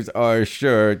caves are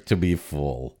sure to be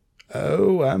full.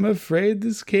 Oh, I'm afraid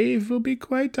this cave will be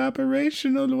quite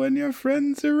operational when your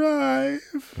friends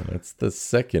arrive. That's the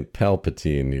second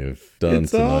Palpatine you've done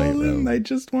It's tonight. all in. I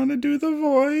just want to do the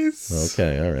voice.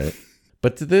 Okay, all right.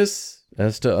 But to this,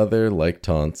 as to other like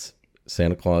taunts,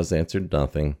 Santa Claus answered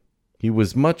nothing. He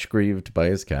was much grieved by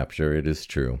his capture, it is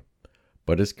true,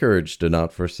 but his courage did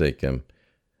not forsake him.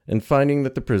 And finding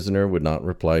that the prisoner would not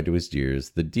reply to his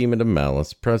jeers, the demon of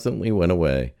malice presently went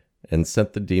away and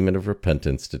sent the demon of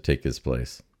repentance to take his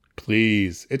place.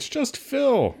 Please, it's just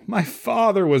Phil. My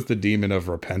father was the demon of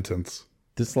repentance.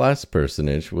 This last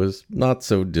personage was not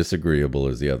so disagreeable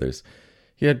as the others.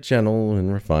 He had gentle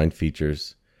and refined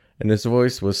features, and his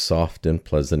voice was soft and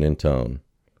pleasant in tone.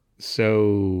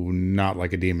 So, not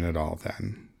like a demon at all,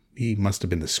 then. He must have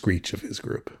been the Screech of his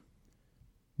group.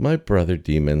 My brother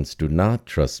demons do not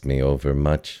trust me over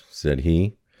much, said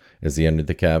he, as he entered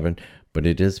the cavern, but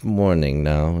it is morning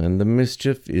now, and the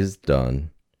mischief is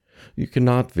done. You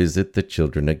cannot visit the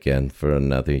children again for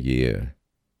another year.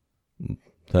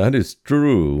 That is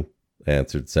true,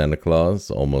 answered Santa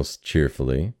Claus, almost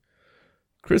cheerfully.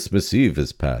 Christmas Eve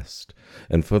is past,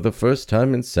 and for the first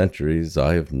time in centuries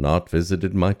I have not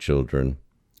visited my children.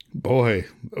 Boy,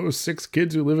 those 6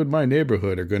 kids who live in my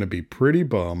neighborhood are going to be pretty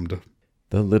bummed.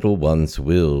 The little ones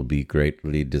will be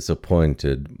greatly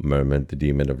disappointed, murmured the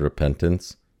demon of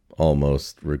repentance,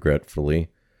 almost regretfully,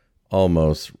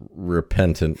 almost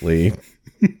repentantly.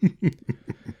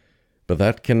 But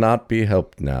that cannot be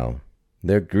helped now.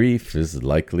 Their grief is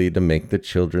likely to make the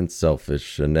children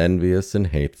selfish and envious and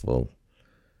hateful.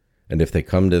 And if they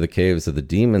come to the caves of the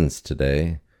demons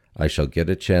today, I shall get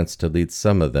a chance to lead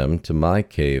some of them to my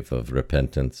cave of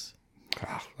repentance.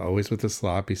 Always with the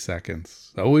sloppy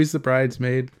seconds. Always the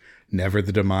bridesmaid, never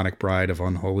the demonic bride of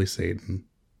unholy Satan.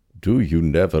 Do you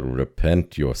never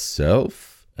repent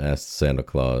yourself? Asked Santa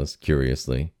Claus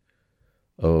curiously.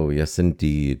 "Oh, yes,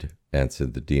 indeed,"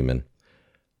 answered the demon.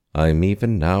 "I am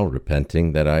even now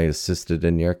repenting that I assisted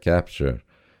in your capture.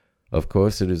 Of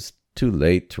course, it is too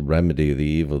late to remedy the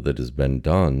evil that has been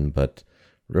done, but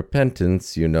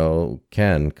repentance, you know,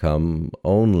 can come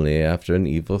only after an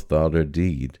evil thought or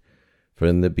deed, for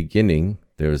in the beginning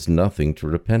there is nothing to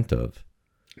repent of."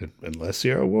 Unless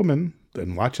you're a woman,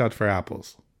 then watch out for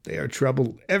apples. They are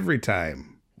trouble every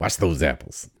time. Watch those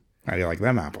apples. How do you like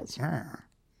them apples?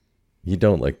 You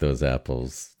don't like those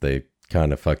apples. They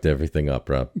kind of fucked everything up,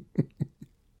 Rob.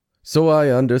 "So I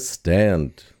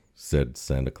understand," said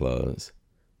Santa Claus.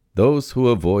 "Those who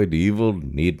avoid evil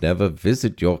need never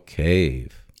visit your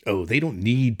cave." Oh, they don't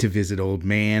need to visit, old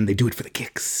man. They do it for the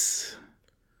kicks.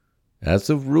 "As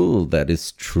a rule, that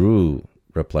is true,"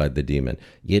 replied the demon.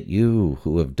 "Yet you,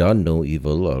 who have done no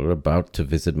evil, are about to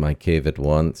visit my cave at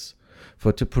once.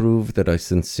 For to prove that I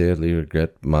sincerely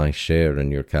regret my share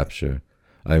in your capture,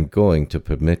 I am going to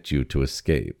permit you to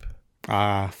escape."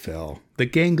 Ah, Phil, the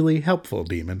gangly, helpful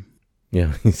demon.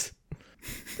 Yeah, he's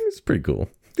pretty cool.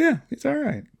 Yeah, he's all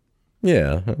right.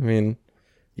 Yeah, I mean,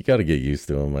 you got to get used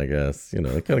to him, I guess. You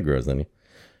know, it kind of grows on you.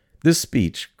 This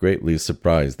speech greatly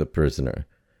surprised the prisoner,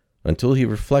 until he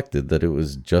reflected that it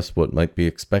was just what might be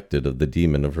expected of the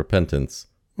demon of repentance.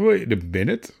 Wait a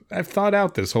minute. I've thought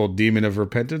out this whole demon of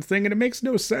repentance thing, and it makes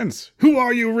no sense. Who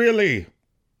are you really?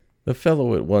 The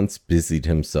fellow at once busied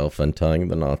himself untying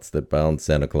the knots that bound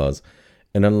Santa Claus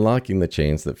and unlocking the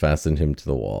chains that fastened him to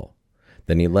the wall.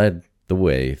 Then he led the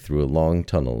way through a long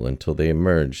tunnel until they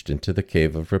emerged into the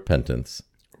Cave of Repentance.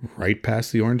 Right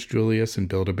past the Orange Julius and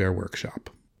Build-A-Bear workshop.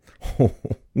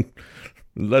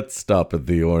 Let's stop at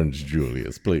the Orange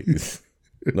Julius, please.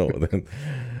 No, then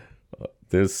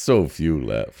there's so few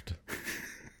left.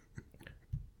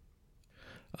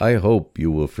 "I hope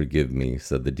you will forgive me,"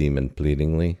 said the demon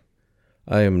pleadingly.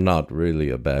 "I am not really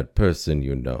a bad person,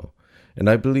 you know, and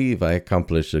I believe I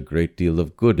accomplish a great deal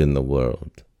of good in the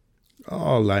world."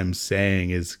 All I'm saying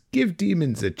is give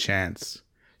demons a chance.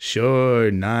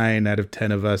 Sure, 9 out of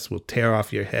 10 of us will tear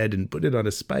off your head and put it on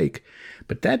a spike,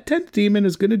 but that 10th demon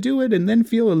is going to do it and then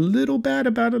feel a little bad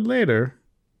about it later.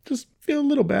 Just feel a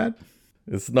little bad.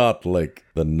 It's not like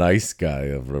the nice guy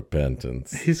of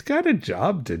repentance. He's got a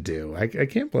job to do. I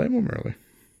can't blame him, really.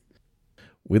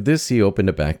 With this, he opened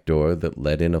a back door that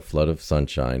let in a flood of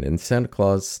sunshine, and Santa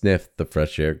Claus sniffed the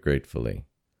fresh air gratefully.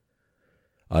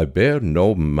 "I bear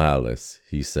no malice,"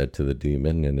 he said to the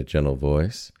demon in a gentle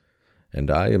voice,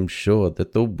 "and I am sure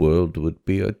that the world would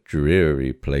be a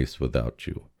dreary place without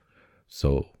you.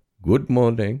 So, good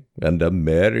morning, and a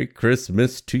Merry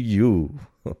Christmas to you."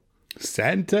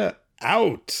 Santa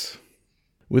out!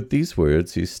 With these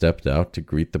words, he stepped out to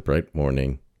greet the bright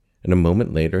morning, and a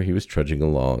moment later he was trudging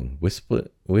along,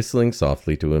 whistling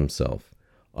softly to himself,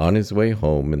 on his way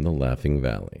home in the Laughing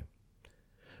Valley.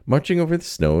 Marching over the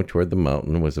snow toward the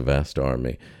mountain was a vast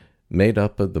army, made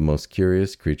up of the most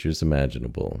curious creatures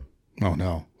imaginable. Oh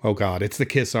no. Oh God, it's the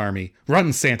Kiss Army.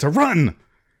 Run, Santa, run!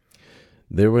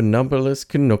 There were numberless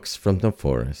Canucks from the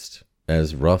forest,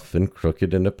 as rough and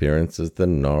crooked in appearance as the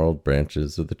gnarled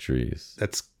branches of the trees.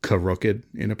 That's crooked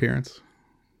in appearance.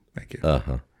 Thank you.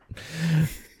 Uh-huh.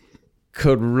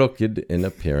 Crooked in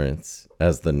appearance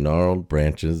as the gnarled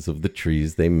branches of the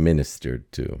trees they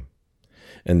ministered to.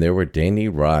 And there were dainty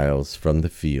riles from the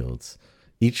fields,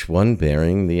 each one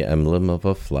bearing the emblem of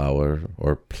a flower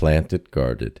or plant it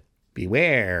guarded.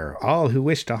 Beware, all who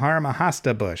wish to harm a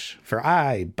hosta bush, for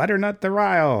I, Butternut the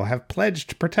Ryle, have pledged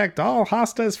to protect all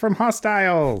hostas from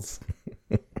hostiles.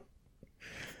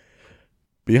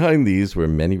 Behind these were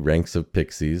many ranks of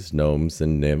pixies, gnomes,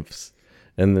 and nymphs,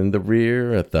 and in the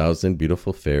rear 1,000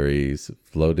 beautiful fairies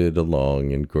floated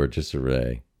along in gorgeous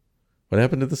array. What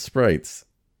happened to the sprites?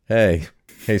 Hey,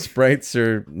 sprites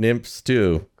are nymphs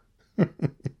too.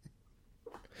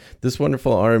 This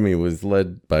wonderful army was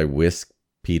led by Whisk,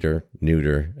 Peter,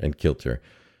 Neuter, and Kilter,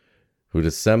 who'd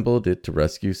assembled it to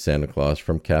rescue Santa Claus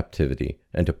from captivity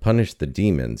and to punish the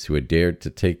demons who had dared to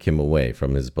take him away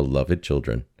from his beloved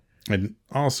children. And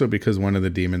also because one of the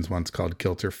demons once called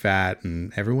Kilter fat,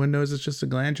 and everyone knows it's just a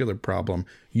glandular problem.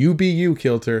 You be you,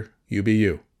 Kilter. You be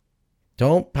you.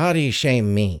 Don't potty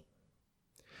shame me.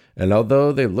 And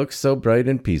although they looked so bright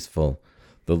and peaceful,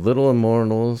 the little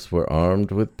immortals were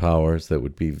armed with powers that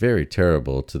would be very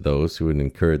terrible to those who had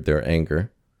incurred their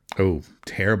anger. Oh,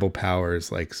 terrible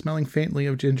powers like smelling faintly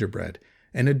of gingerbread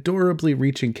and adorably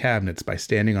reaching cabinets by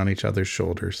standing on each other's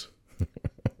shoulders.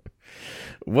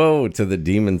 Woe to the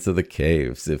demons of the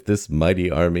caves if this mighty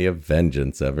army of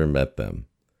vengeance ever met them.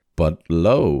 But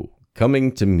lo,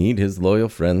 coming to meet his loyal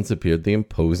friends appeared the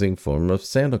imposing form of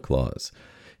Santa Claus.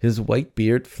 his white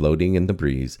beard floating in the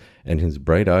breeze, and his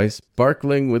bright eyes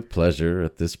sparkling with pleasure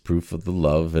at this proof of the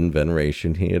love and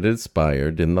veneration he had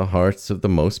inspired in the hearts of the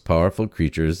most powerful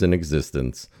creatures in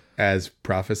existence. As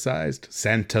prophesied,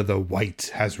 Santa the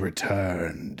White has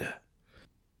returned.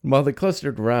 While they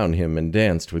clustered around him and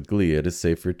danced with glee at his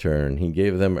safe return, he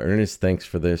gave them earnest thanks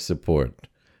for their support.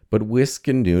 But Whisk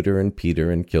and Neuter and Peter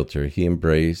and Kilter he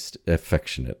embraced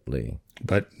affectionately.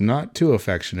 But not too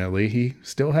affectionately. He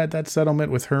still had that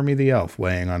settlement with Hermie the Elf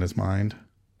weighing on his mind.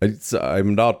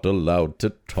 I'm not allowed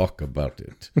to talk about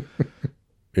it.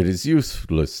 It is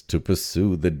useless to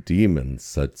pursue the demons,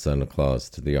 said Santa Claus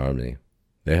to the army.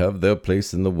 They have their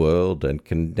place in the world and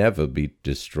can never be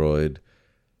destroyed.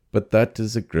 But that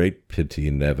is a great pity,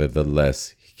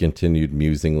 nevertheless, he continued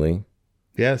musingly.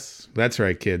 Yes, that's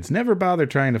right, kids. Never bother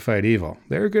trying to fight evil.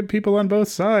 There are good people on both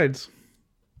sides.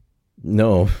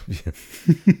 No.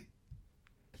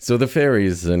 So the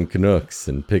fairies and Canucks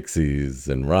and pixies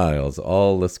and Riles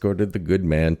all escorted the good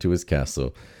man to his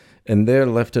castle, and there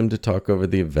left him to talk over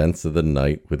the events of the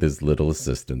night with his little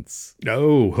assistants.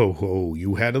 Oh, ho, ho,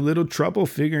 you had a little trouble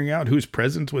figuring out whose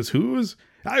present was whose?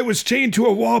 I was chained to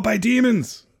a wall by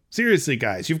demons. Seriously,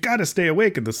 guys, you've got to stay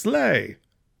awake in the sleigh.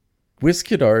 Whisk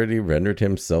had already rendered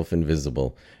himself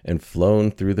invisible and flown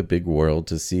through the big world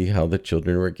to see how the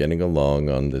children were getting along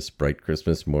on this bright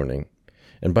Christmas morning.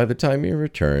 And by the time he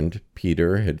returned,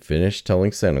 Peter had finished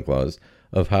telling Santa Claus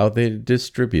of how they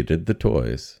distributed the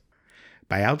toys.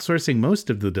 By outsourcing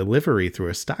most of the delivery through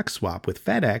a stock swap with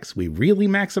FedEx, we really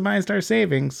maximized our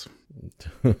savings.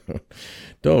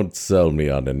 Don't sell me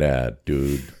on an ad,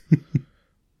 dude.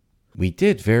 We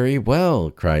did very well,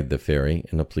 cried the fairy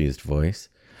in a pleased voice,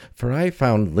 for I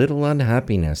found little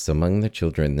unhappiness among the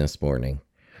children this morning.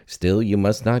 Still, you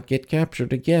must not get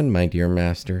captured again, my dear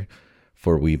master,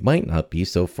 for we might not be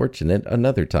so fortunate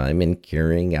another time in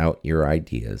carrying out your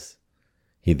ideas.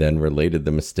 He then related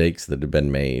the mistakes that had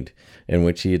been made, and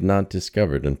which he had not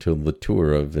discovered until the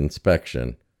tour of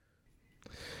inspection.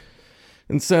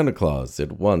 And Santa Claus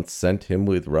at once sent him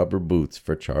with rubber boots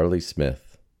for Charlie Smith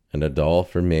and a doll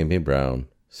for Mamie Brown,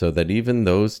 so that even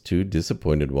those two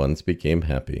disappointed ones became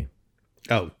happy.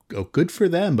 Oh, good for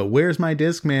them, but where's my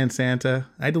Discman, Santa?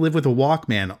 I had to live with a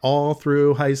Walkman all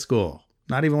through high school.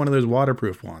 Not even one of those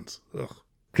waterproof ones. Ugh.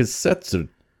 Cassettes are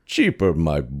cheaper,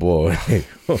 my boy.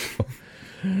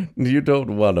 You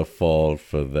don't want to fall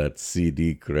for that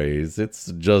CD craze.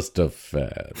 It's just a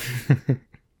fad.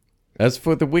 As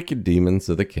for the wicked demons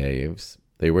of the caves,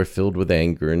 they were filled with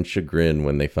anger and chagrin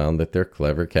when they found that their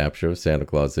clever capture of Santa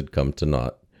Claus had come to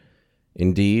naught.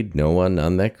 Indeed, no one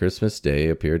on that Christmas day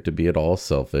appeared to be at all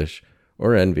selfish,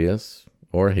 or envious,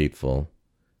 or hateful.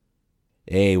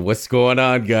 Hey, what's going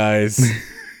on, guys?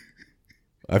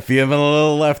 I feel I'm a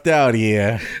little left out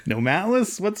here. No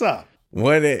malice? What's up?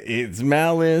 What? It's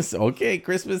malice. Okay,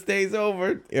 Christmas Day's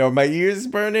over. Are my ears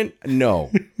burning?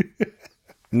 No.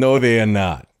 No, they are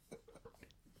not.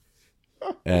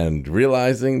 And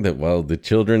realizing that while the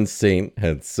children's saint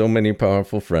had so many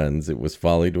powerful friends, it was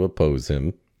folly to oppose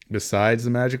him. Besides the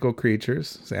magical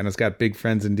creatures, Santa's got big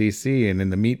friends in D.C. and in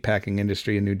the meatpacking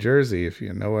industry in New Jersey, if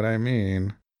you know what I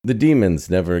mean. The demons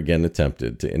never again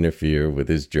attempted to interfere with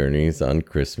his journeys on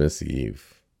Christmas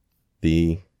Eve.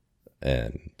 The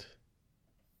end.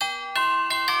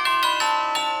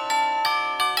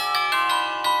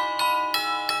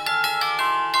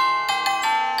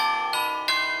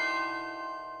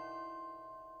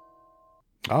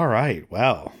 All right,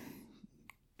 well,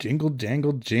 jingle,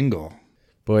 jangle, jingle.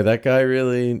 Boy, that guy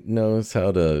really knows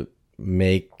how to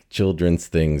make children's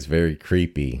things very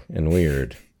creepy and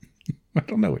weird. I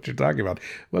don't know what you're talking about.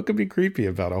 What could be creepy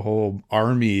about a whole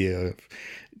army of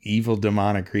evil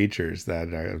demonic creatures that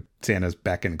are Santa's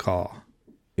beck and call?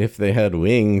 If they had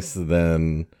wings,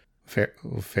 then...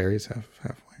 Fairies have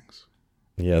wings.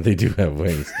 Yeah, they do have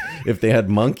wings. If they had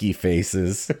monkey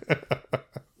faces...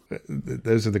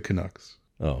 Those are the Canucks.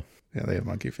 Oh. Yeah, they have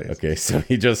monkey faces. Okay, so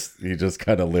he just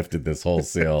kind of lifted this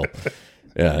wholesale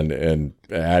and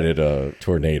added a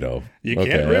tornado. You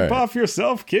can't rip off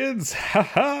yourself, kids. Ha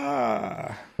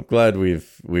ha. I'm glad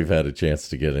we've had a chance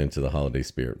to get into the holiday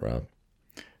spirit, Rob.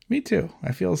 Me too.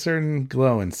 I feel a certain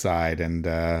glow inside, and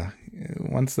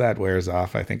once that wears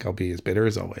off, I think I'll be as bitter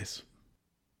as always.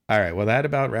 All right, well, that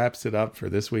about wraps it up for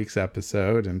this week's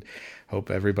episode, and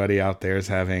hope everybody out there is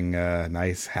having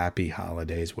nice, happy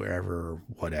holidays wherever,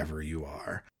 whatever you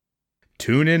are.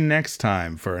 Tune in next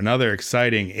time for another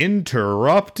exciting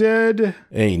Interrupted.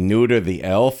 Hey, Nuda the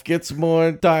elf gets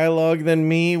more dialogue than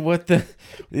me? What the?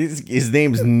 His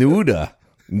name's Nuda.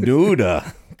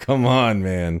 Nuda. Come on,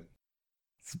 man.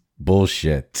 It's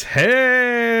bullshit. Tales